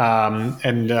 1997.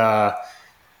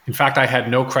 In fact, I had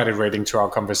no credit rating to our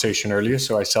conversation earlier,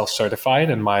 so I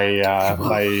self-certified, and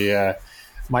my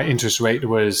interest rate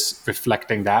was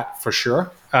reflecting that for sure.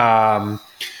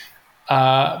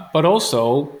 But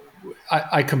also,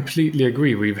 I completely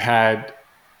agree. We've had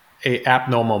a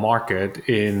abnormal market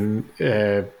in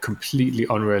completely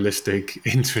unrealistic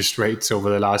interest rates over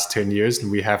the last 10 years,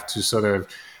 and we have to sort of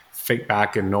think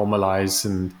back and normalize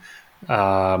and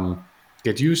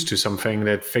get used to something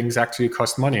that things actually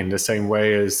cost money in the same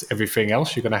way as everything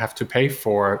else you're going to have to pay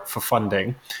for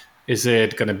funding. Is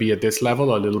it going to be at this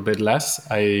level or a little bit less?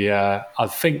 I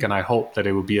think and I hope that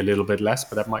it will be a little bit less,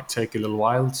 but that might take a little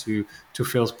while to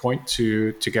Phil's point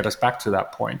to get us back to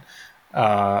that point.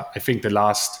 I think the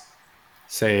last,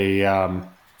 say,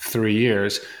 3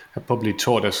 years have probably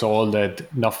taught us all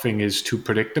that nothing is too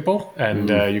predictable, and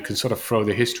you can sort of throw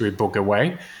the history book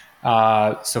away.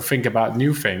 So think about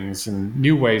new things and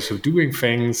new ways of doing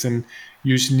things, and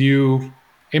use new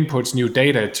inputs, new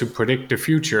data to predict the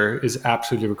future is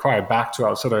absolutely required. Back to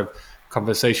our sort of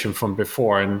conversation from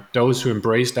before, and those who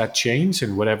embrace that change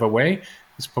in whatever way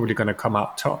is probably going to come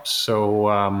out top.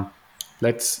 So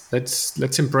let's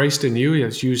embrace the new.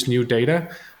 Let's use new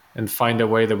data and find a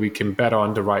way that we can better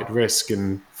underwrite risk,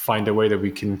 and find a way that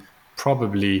we can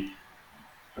probably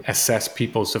assess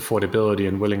people's affordability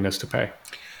and willingness to pay.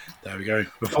 There we go.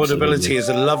 Affordability Absolutely. Is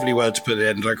a lovely word to put at the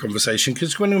end of our conversation,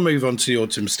 because when we move on to the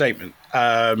autumn statement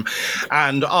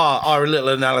and our little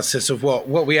analysis of what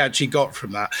we actually got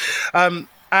from that.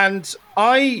 And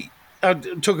I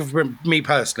talking for me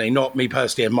personally, not me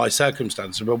personally in my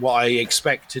circumstances, but what I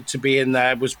expected to be in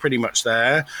there was pretty much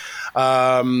there.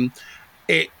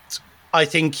 I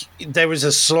think there was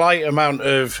a slight amount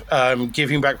of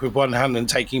giving back with one hand and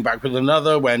taking back with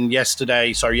another, when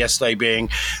yesterday being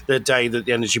the day that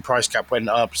the energy price cap went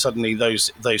up, suddenly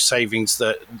those savings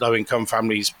that low-income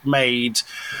families made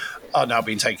are now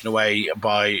being taken away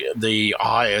by the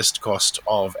highest cost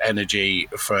of energy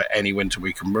for any winter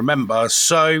we can remember.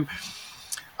 So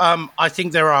I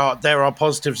think there are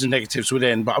positives and negatives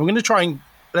within, but I'm going to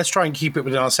let's try and keep it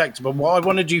within our sector. But what I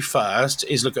want to do first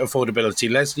is look at affordability.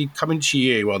 Leslie, coming to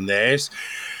you on this.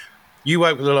 You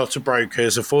work with a lot of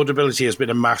brokers. Affordability has been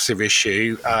a massive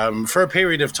issue for a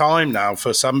period of time now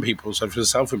for some people. So for the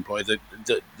self-employed,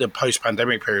 the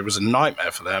post-pandemic period was a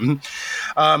nightmare for them.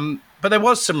 But there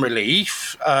was some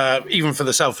relief, even for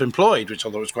the self-employed, which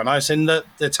I thought was quite nice, in that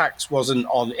the tax wasn't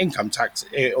on income tax,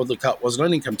 or the cut wasn't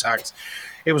on income tax.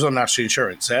 It was on national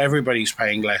insurance. So everybody's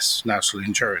paying less national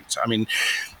insurance. I mean,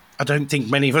 I don't think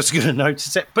many of us are going to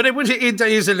notice it, but it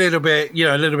is a little bit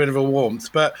of a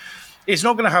warmth. But it's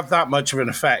not going to have that much of an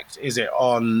effect, is it,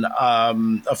 on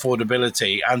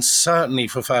affordability, and certainly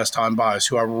for first-time buyers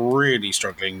who are really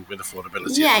struggling with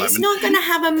affordability. Yeah, it's not going to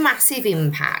have a massive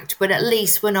impact, but at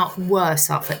least we're not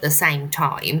worse off at the same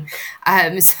time.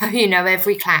 So,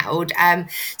 every cloud.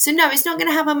 So, no, it's not going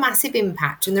to have a massive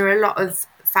impact, and there are a lot of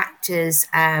factors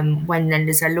when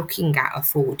lenders are looking at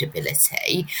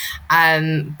affordability.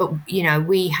 But,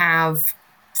 we have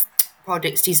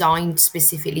products designed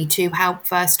specifically to help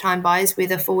first-time buyers with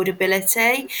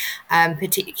affordability,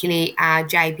 particularly our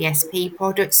JBSP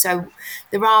products. So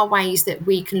there are ways that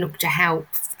we can look to help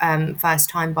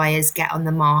first-time buyers get on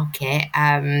the market.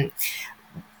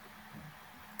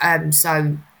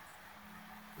 So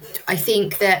I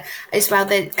think that as well,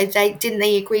 they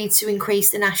agree to increase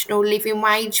the national living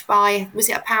wage by, was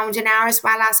it £1 an hour as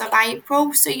well as of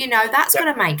April? So, that's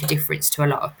going to make a difference to a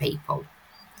lot of people.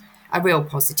 A real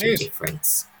positive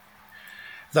difference.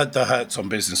 That hurts on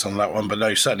business on that one, but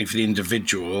no, certainly for the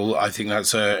individual, I think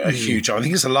that's a huge jump. I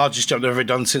think it's the largest jump they've ever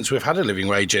done since we've had a living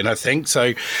wage in, I think.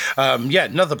 So,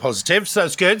 another positive. So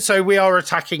that's good. So we are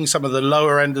attacking some of the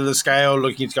lower end of the scale,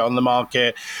 looking to get on the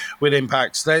market with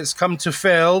impacts. Let's come to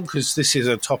Phil, because this is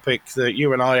a topic that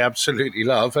you and I absolutely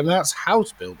love, and that's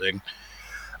house building.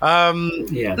 A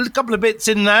couple of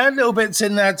little bits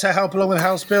in there to help along with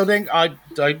house building. I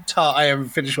haven't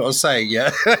finished what I was saying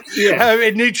yet.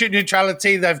 In nutrient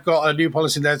neutrality, they've got a new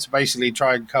policy there to basically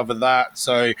try and cover that.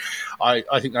 So I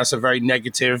think that's a very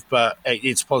negative, but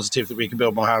it's positive that we can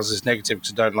build more houses. Negative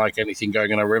because I don't like anything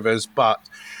going on our rivers, but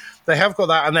they have got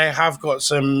that, and they have got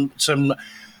some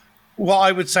what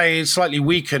I would say is slightly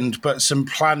weakened, but some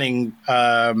planning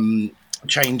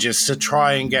changes to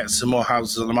try and get some more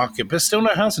houses on the market, but still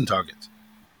no housing targets.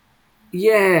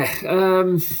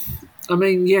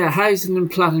 Housing and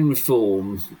planning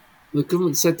reform. The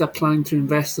government said they're planning to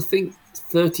invest, I think,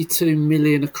 32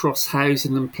 million across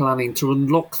housing and planning to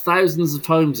unlock thousands of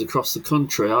homes across the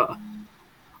country.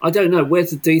 I don't know.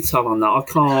 Where's the detail on that? I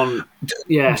can't.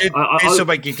 This will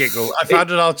make you giggle. I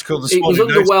found an article this morning. It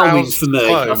was underwhelming for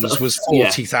me. Homes was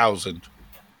 40,000.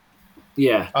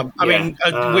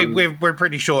 We're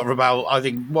pretty short of about, I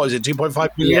think, what is it,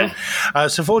 2.5 million?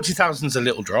 So 40,000 is a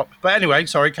little drop. But anyway,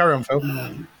 sorry, carry on, Phil.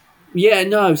 Yeah,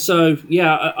 no. So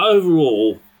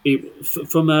overall,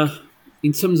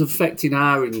 in terms of affecting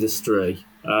our industry,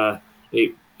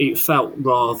 it felt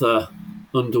rather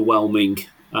underwhelming.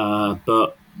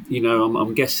 But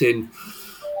I'm guessing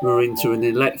we're into an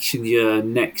election year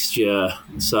next year.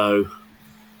 So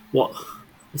what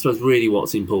I suppose really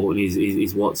what's important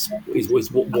is what's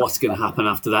going to happen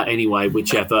after that anyway,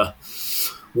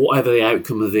 whatever the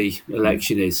outcome of the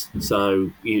election is.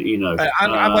 So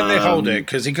And when they hold it,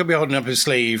 because he could be holding up his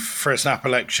sleeve for a snap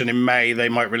election in May, they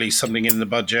might release something in the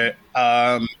budget.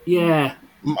 Yeah,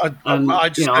 I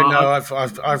just don't know.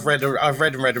 I've read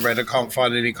and read and read. I can't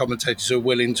find any commentators who are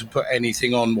willing to put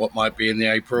anything on what might be in the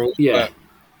April. yeah,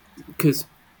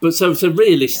 so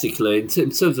realistically, in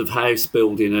terms of house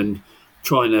building and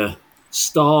trying to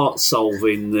start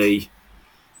solving the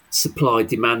supply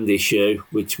demand issue,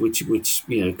 which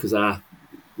because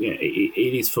it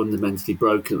is fundamentally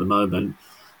broken at the moment.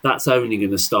 That's only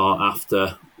going to start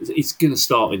after. It's going to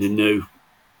start in a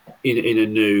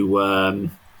new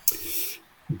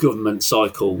government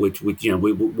cycle, which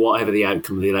whatever the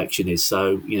outcome of the election is.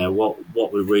 So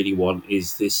what we really want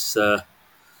is this.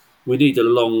 We need a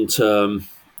long-term,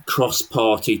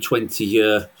 cross-party,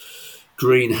 20-year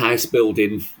greenhouse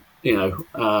building,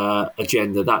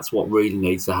 agenda. That's what really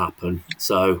needs to happen.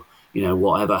 So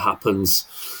whatever happens,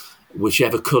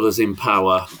 whichever colour's in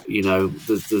power,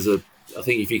 there's a. I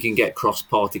think if you can get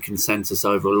cross-party consensus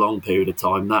over a long period of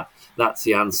time, that's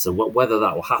the answer. Whether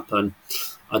that will happen,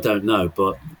 I don't know.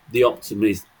 But the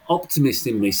optimist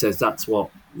in me says that's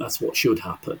what should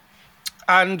happen.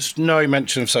 And no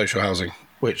mention of social housing,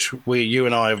 which you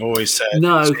and I have always said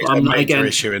is a major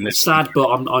issue in this. Sad, but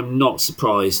I'm not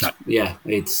surprised. No. Yeah,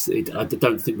 I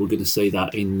don't think we're going to see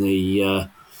that in the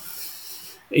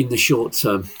short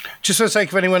term. Just for the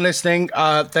sake of anyone listening,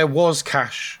 there was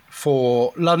cash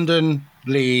for London,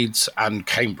 Leeds, and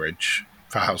Cambridge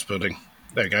for house building.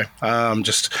 There you go.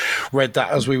 Just read that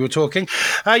as we were talking.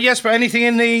 Yes, but anything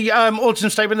in the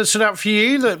autumn statement that stood out for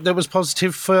you that was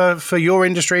positive for your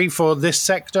industry, for this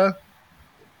sector?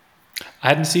 I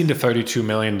hadn't seen the 32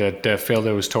 million that Phil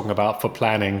was talking about for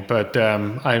planning, but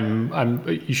I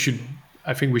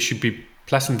think we should be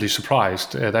pleasantly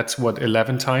surprised. That's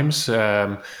 11 times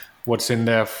what's in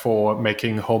there for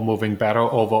making home moving better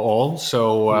overall.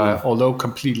 So although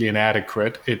completely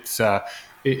inadequate, it's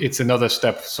another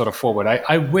step sort of forward.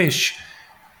 I wish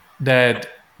that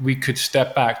we could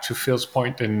step back to Phil's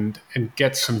point and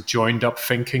get some joined up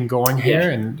thinking going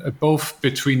here, and both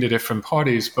between the different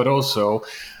parties, but also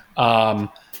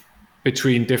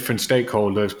between different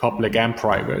stakeholders, public and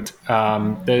private.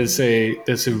 There's a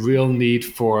real need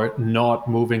for not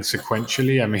moving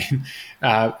sequentially. I mean,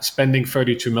 spending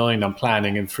 32 million on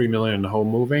planning and 3 million on home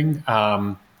moving,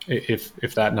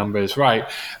 if that number is right,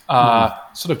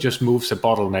 sort of just moves a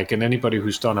bottleneck. And anybody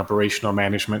who's done operational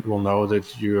management will know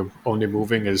that you're only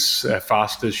moving as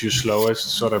fast as your slowest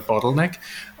sort of bottleneck.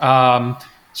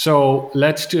 So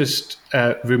let's just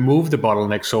remove the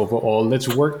bottlenecks overall. Let's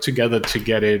work together to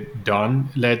get it done.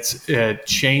 Let's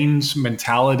change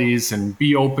mentalities and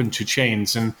be open to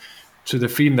change. And to the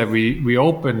theme that we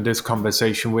opened this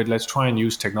conversation with, let's try and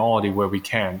use technology where we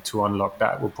can to unlock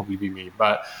that, will probably be me.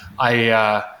 But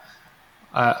I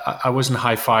wasn't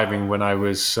high-fiving when I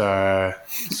was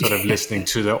sort of listening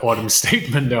to the autumn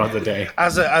statement the other day.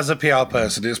 As a PR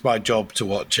person, it's my job to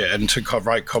watch it and to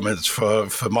write comments for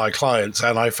my clients,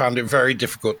 and I found it very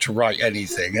difficult to write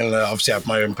anything. And obviously I have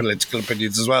my own political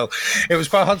opinions as well. It was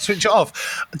quite hard to switch it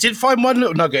off. I did find one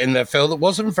little nugget in there, Phil, that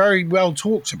wasn't very well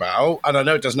talked about, and I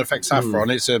know it doesn't affect Saffron,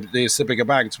 it's the bigger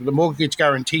banks, but the mortgage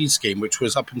guarantee scheme, which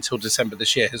was up until December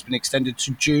this year, has been extended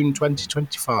to June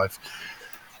 2025.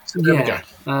 So there we go.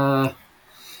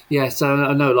 So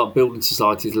I know a lot of building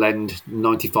societies lend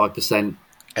 95%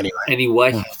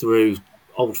 anyway through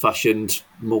old-fashioned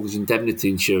mortgage indemnity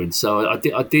insurance. So I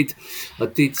did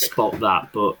spot that,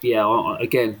 but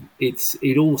again,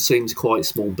 it all seems quite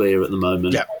small beer at the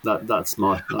moment. Yeah, that's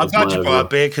my. I'm glad you bought a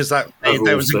beer because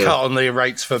there was a cut on the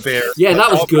rates for beer. Yeah,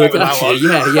 that was good actually.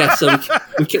 Yeah. So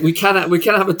we can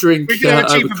have a drink. We can have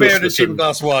a cheaper beer and a cheaper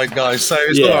glass of wine, guys. So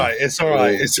it's all right. It's all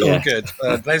right. It's all good.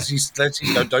 Let's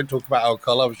don't talk about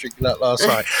alcohol. I was drinking that last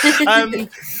night.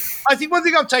 I think one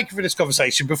thing I've taken from this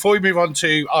conversation, before we move on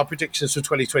to our predictions for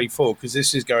 2024, because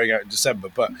this is going out in December,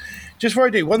 but just before I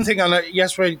do, one thing I know,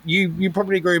 yes, you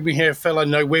probably agree with me here, Phil, I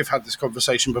know we've had this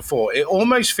conversation before, it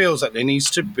almost feels like there needs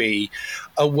to be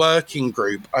a working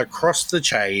group across the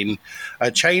chain, a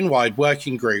chain-wide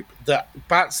working group that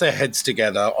bats their heads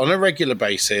together on a regular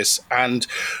basis and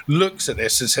looks at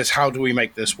this and says, how do we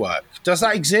make this work? Does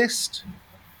that exist?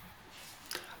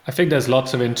 I think there's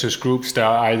lots of interest groups that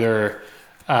are either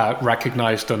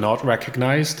recognized or not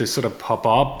recognized. They sort of pop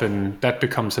up, and that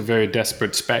becomes a very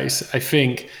desperate space. I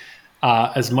think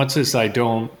as much as I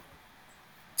don't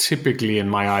typically in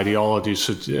my ideology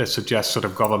suggest sort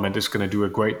of government is going to do a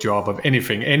great job of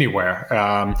anything anywhere,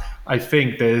 I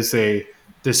think there's a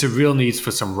real need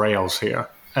for some rails here,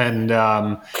 and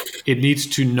it needs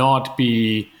to not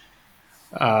be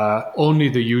only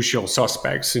the usual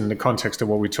suspects in the context of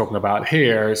what we're talking about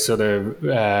here, sort of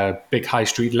big high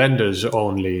street lenders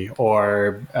only,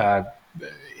 or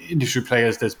industry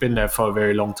players that's been there for a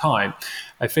very long time.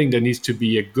 I think there needs to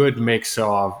be a good mix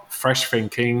of fresh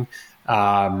thinking,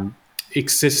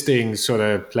 existing sort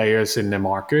of players in the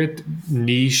market,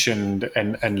 niche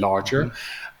and larger,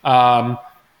 to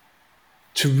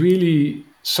really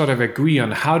sort of agree on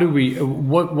how do we,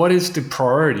 what is the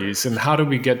priorities and how do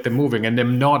we get them moving, and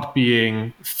them not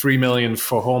being 3 million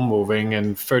for home moving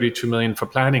and 32 million for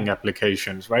planning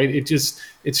applications, right? It's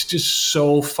just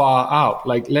so far out.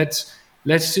 Like let's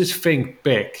just think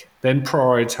big, then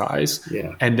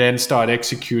prioritize, and then start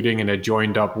executing in a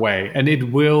joined up way. And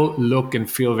it will look and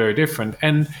feel very different.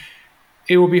 And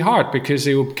it will be hard because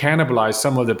it will cannibalize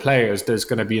some of the players that's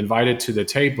going to be invited to the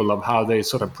table of how they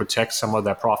sort of protect some of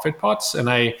their profit pots. And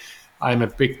I'm a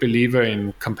big believer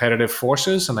in competitive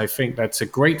forces, and I think that's a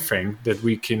great thing that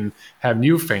we can have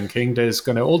new thinking that is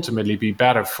going to ultimately be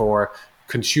better for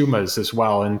consumers as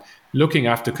well. And looking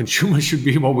after consumers should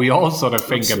be what we all sort of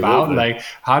think about. Like,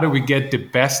 how do we get the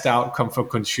best outcome for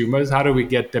consumers? How do we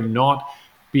get them not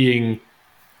being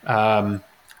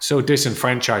so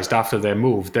disenfranchised after their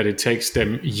move that it takes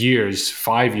them years,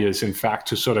 5 years, in fact,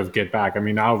 to sort of get back? I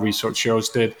mean, our research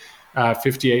shows that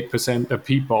 58% of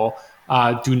people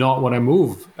do not want to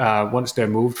move once they're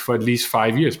moved for at least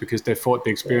 5 years because they thought the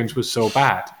experience was so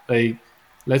bad.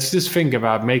 Let's just think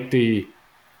about make the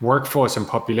workforce and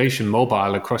population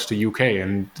mobile across the UK.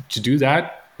 And to do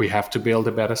that, we have to build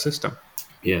a better system.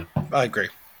 Yeah, I agree.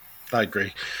 Time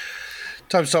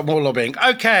to stop more lobbying.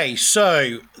 Okay,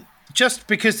 so just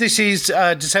because this is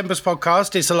December's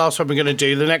podcast, it's the last one we're going to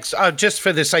do. The next, just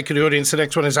for the sake of the audience, the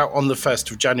next one is out on the 1st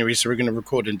of January, so we're going to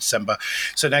record in December.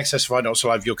 So next SFI Not So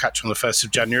Live, you'll catch on the 1st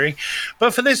of January.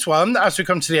 But for this one, as we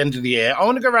come to the end of the year, I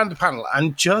want to go around the panel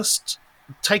and just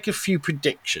take a few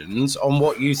predictions on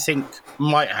what you think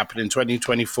might happen in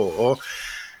 2024,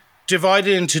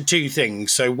 divided into two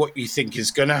things. So what you think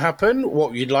is going to happen,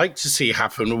 what you'd like to see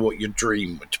happen, and what your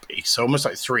dream would be. So almost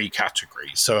like three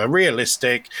categories. So a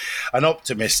realistic, an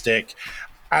optimistic,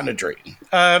 and a dream.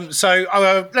 So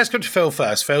let's go to Phil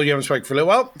first. Phil, you haven't spoken for a little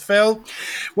while. Phil,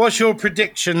 what's your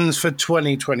predictions for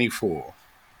 2024?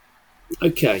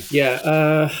 Okay,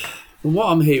 yeah. From what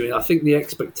I'm hearing, I think the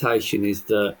expectation is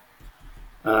that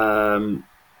the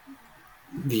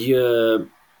year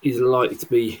is likely to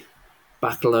be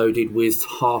backloaded, with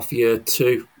half year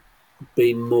two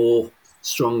being more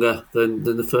stronger than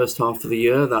the first half of the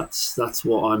year. That's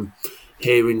what I'm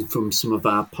hearing from some of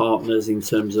our partners in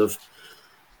terms of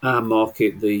our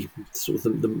market, the sort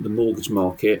of the mortgage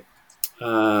market,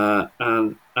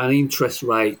 and interest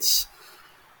rates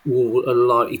are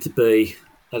likely to be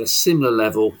at a similar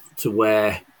level to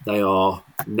where they are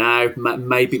now,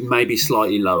 maybe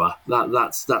slightly lower.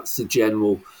 That's the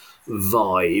general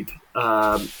vibe.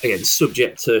 Again,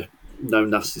 subject to no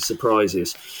nasty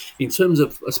surprises. In terms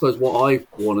of, I suppose, what I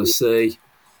want to see,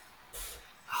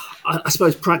 I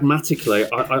suppose pragmatically,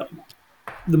 our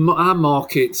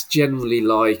markets generally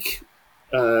like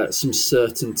some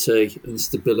certainty and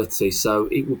stability. So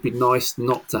it would be nice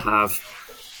not to have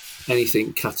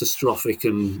anything catastrophic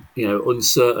and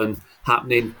uncertain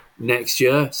happening next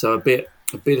year. So a bit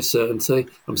of certainty.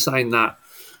 I'm saying that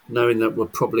knowing that we're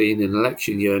probably in an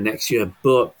election year next year,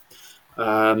 but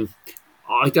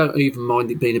I don't even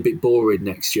mind it being a bit boring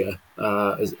next year.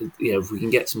 If we can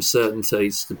get some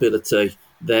certainty, stability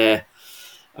there.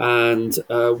 And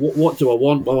what do I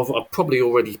want? Well, I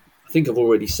think I've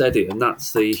already said it, and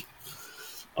that's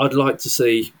I'd like to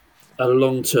see a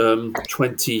long-term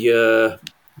 20-year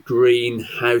green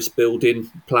house building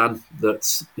plan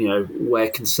that's where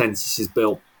consensus is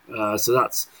built. So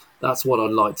that's what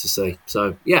I'd like to see.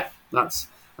 So yeah, that's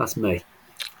me.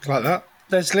 Like that.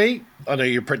 Leslie, I know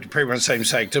you're pretty much the same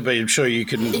sector, but I'm sure you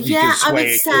can. I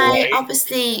would say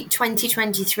obviously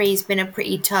 2023 has been a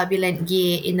pretty turbulent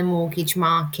year in the mortgage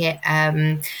market.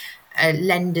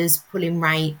 Lenders pulling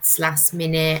rates last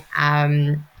minute,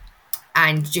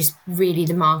 and just really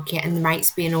the market and the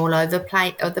rates being all over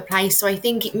the place. So I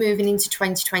think moving into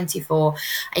 2024,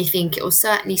 I think it will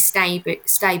certainly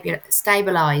stabilise.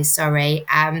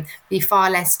 Be far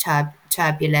less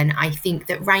turbulent. I think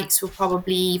that rates will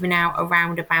probably even out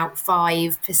around about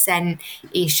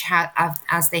 5%-ish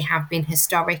as they have been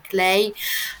historically.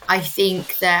 I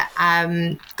think that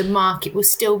the market will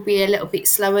still be a little bit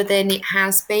slower than it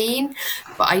has been,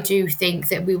 but I do think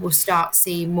that we will start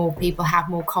seeing more people have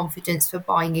more confidence for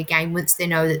buying again once they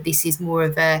know that this is more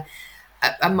of a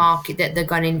market that they're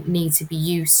going to need to be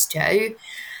used to.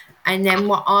 And then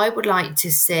what I would like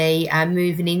to see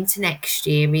moving into next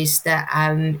year is that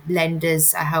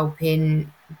lenders are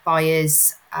helping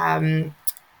buyers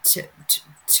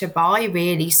to buy,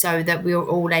 really, so that we're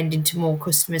all lending to more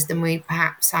customers than we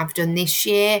perhaps have done this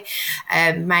year.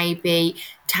 Maybe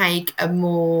take a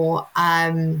more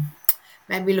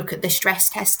maybe look at the stress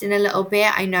testing a little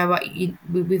bit. I know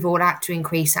we've all had to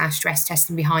increase our stress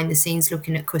testing behind the scenes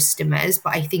looking at customers,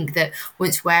 but I think that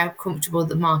once we're comfortable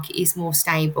the market is more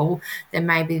stable, then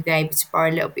maybe they're able to borrow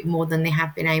a little bit more than they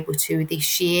have been able to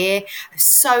this year,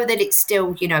 so that it's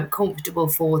still, comfortable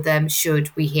for them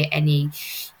should we hit any,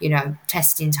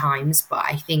 testing times. But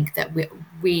I think that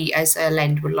we as a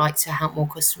lender would like to help more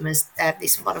customers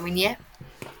this following year.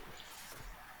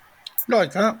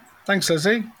 Like that. Thanks,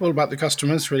 Leslie. All about the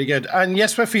customers. Really good. And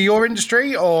Jesper, for your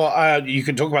industry, or you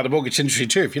can talk about the mortgage industry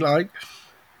too, if you like.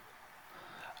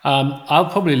 I'll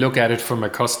probably look at it from a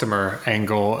customer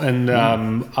angle, and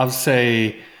I'll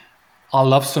say I'll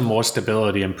love some more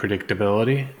stability and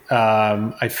predictability.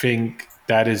 I think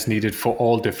that is needed for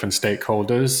all different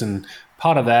stakeholders, and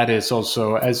part of that is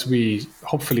also, as we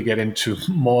hopefully get into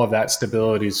more of that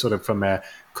stability sort of from a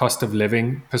cost of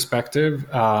living perspective,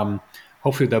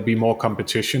 hopefully there'll be more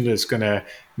competition. That's going to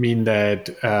mean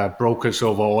that brokers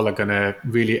overall are going to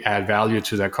really add value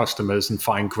to their customers and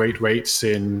find great rates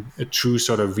in a true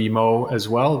sort of remo as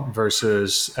well,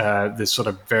 versus this sort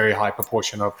of very high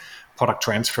proportion of product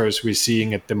transfers we're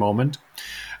seeing at the moment.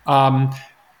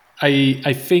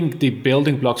 I think the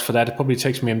building blocks for that, it probably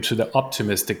takes me into the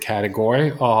optimistic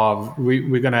category of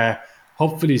we're going to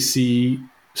hopefully see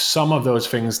some of those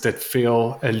things that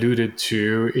Phil alluded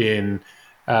to in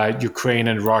Ukraine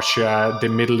and Russia, the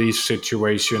Middle East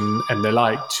situation and the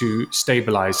like, to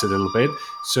stabilize a little bit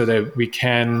so that we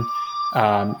can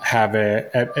have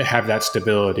that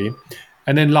stability.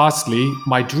 And then lastly,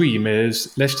 my dream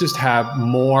is let's just have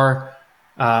more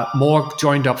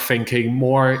joined up thinking,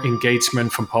 more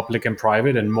engagement from public and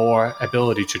private, and more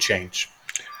ability to change.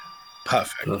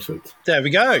 Perfect. There we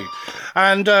go.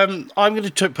 And I'm going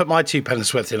to put my 2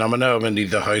 pence worth in. I know I'm only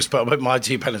the host, but I'll put my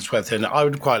 2 pence worth in. I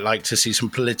would quite like to see some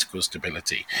political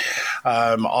stability.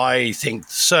 I think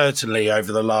certainly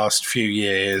over the last few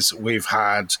years, we've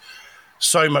had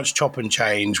so much chop and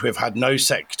change. We've had no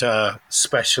sector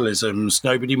specialisms,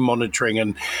 nobody monitoring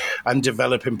and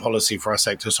developing policy for our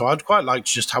sector. So I'd quite like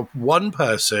to just have one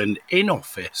person in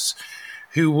office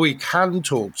who we can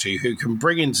talk to, who can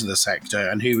bring into the sector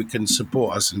and who can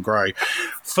support us and grow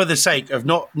for the sake of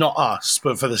not us,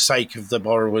 but for the sake of the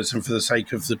borrowers and for the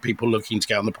sake of the people looking to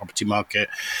get on the property market,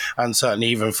 and certainly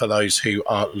even for those who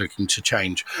are looking to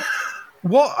change.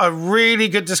 What a really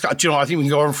good discussion. Do you know what? I think we can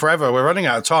go on forever. We're running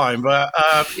out of time, but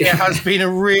it has been a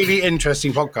really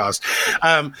interesting podcast.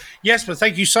 Yes, but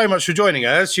thank you so much for joining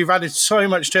us. You've added so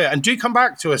much to it. And do come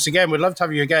back to us again. We'd love to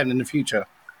have you again in the future.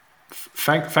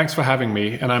 Thanks for having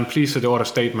me, and I'm pleased that the order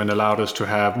statement allowed us to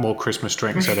have more Christmas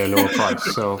drinks at a lower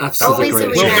price. So absolutely great.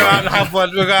 We'll go out and have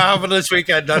one. We'll go out and have one this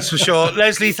weekend, that's for sure.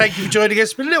 Leslie, thank you for joining us.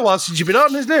 It's been a little while since you've been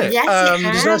on, isn't it? Yes, it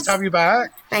has. It's nice to have you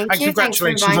back. Thank you.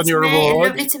 Congratulations on your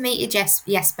award. Lovely to meet you,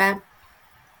 Jesper.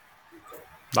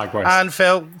 Likewise. And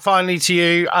Phil, finally to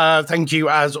you, thank you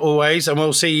as always, and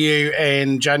we'll see you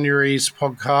in January's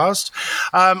podcast.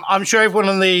 I'm sure everyone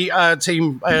on the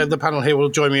team, the panel here, will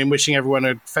join me in wishing everyone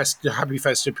a happy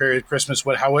festive period, Christmas,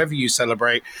 however you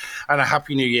celebrate, and a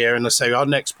happy new year. And let's say our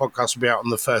next podcast will be out on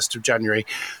the 1st of January.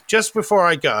 Just before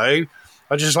I go,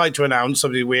 I'd just like to announce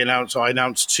something I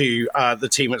announced to the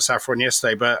team at Saffron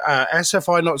yesterday, but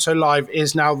SFI Not So Live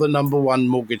is now the #1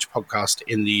 mortgage podcast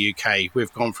in the UK.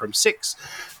 We've gone from 6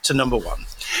 to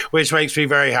 #1, which makes me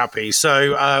very happy.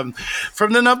 So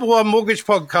from the #1 mortgage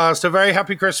podcast, a very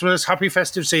happy Christmas, happy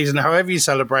festive season, however you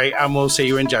celebrate, and we'll see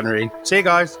you in January. See you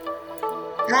guys.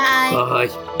 Bye.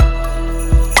 Bye.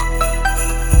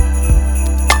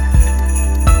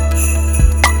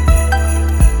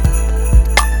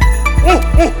 Ho,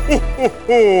 ho, ho, ho,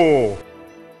 ho.